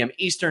 3 p.m.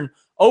 Eastern.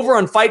 Over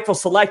on Fightful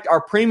Select, our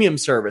premium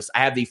service, I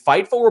have the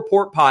Fightful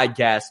Report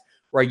podcast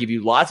where I give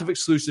you lots of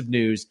exclusive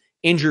news,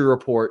 injury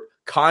report,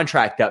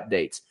 contract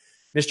updates.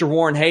 Mr.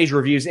 Warren Hayes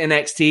reviews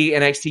NXT,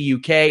 NXT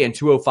UK, and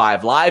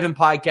 205 Live in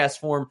podcast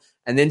form.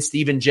 And then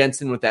Steven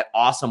Jensen with that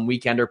awesome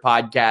Weekender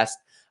podcast.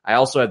 I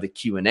also have the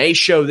Q&A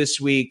show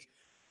this week.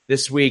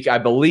 This week, I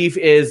believe,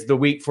 is the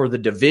week for the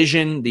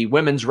Division, the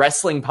women's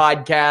wrestling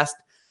podcast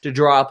to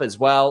drop as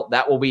well.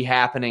 That will be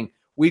happening.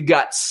 We've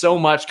got so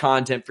much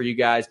content for you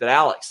guys. But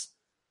Alex,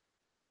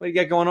 what do you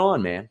got going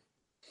on, man?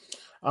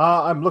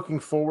 I'm looking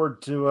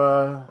forward to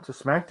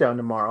SmackDown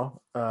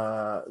tomorrow.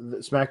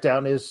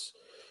 SmackDown is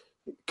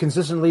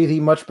consistently the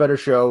much better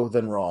show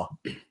than Raw.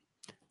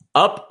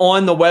 Up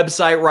on the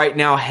website right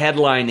now,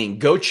 headlining.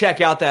 Go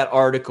check out that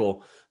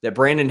article that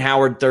Brandon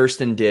Howard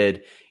Thurston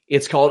did.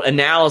 It's called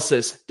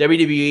Analysis,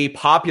 WWE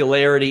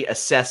Popularity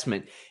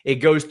Assessment. It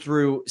goes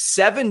through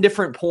 7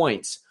 different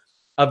points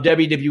of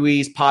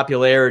WWE's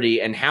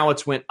popularity and how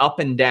it's went up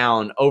and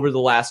down over the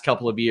last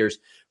couple of years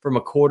from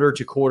a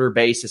quarter-to-quarter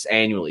basis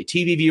annually.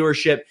 TV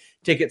viewership,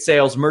 ticket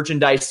sales,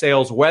 merchandise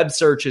sales, web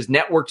searches,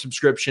 network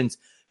subscriptions,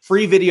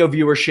 free video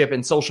viewership,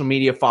 and social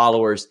media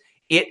followers.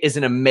 It is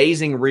an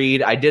amazing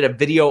read. I did a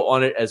video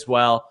on it as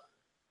well.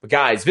 But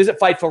guys, visit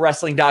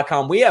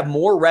FightfulWrestling.com. We have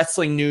more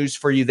wrestling news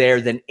for you there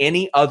than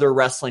any other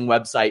wrestling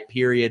website,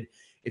 period.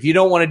 If you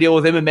don't want to deal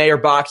with MMA or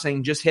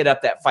boxing, just hit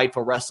up that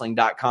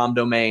FightfulWrestling.com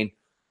domain.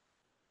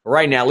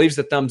 Right now, leave us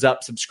a thumbs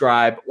up,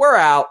 subscribe. We're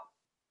out.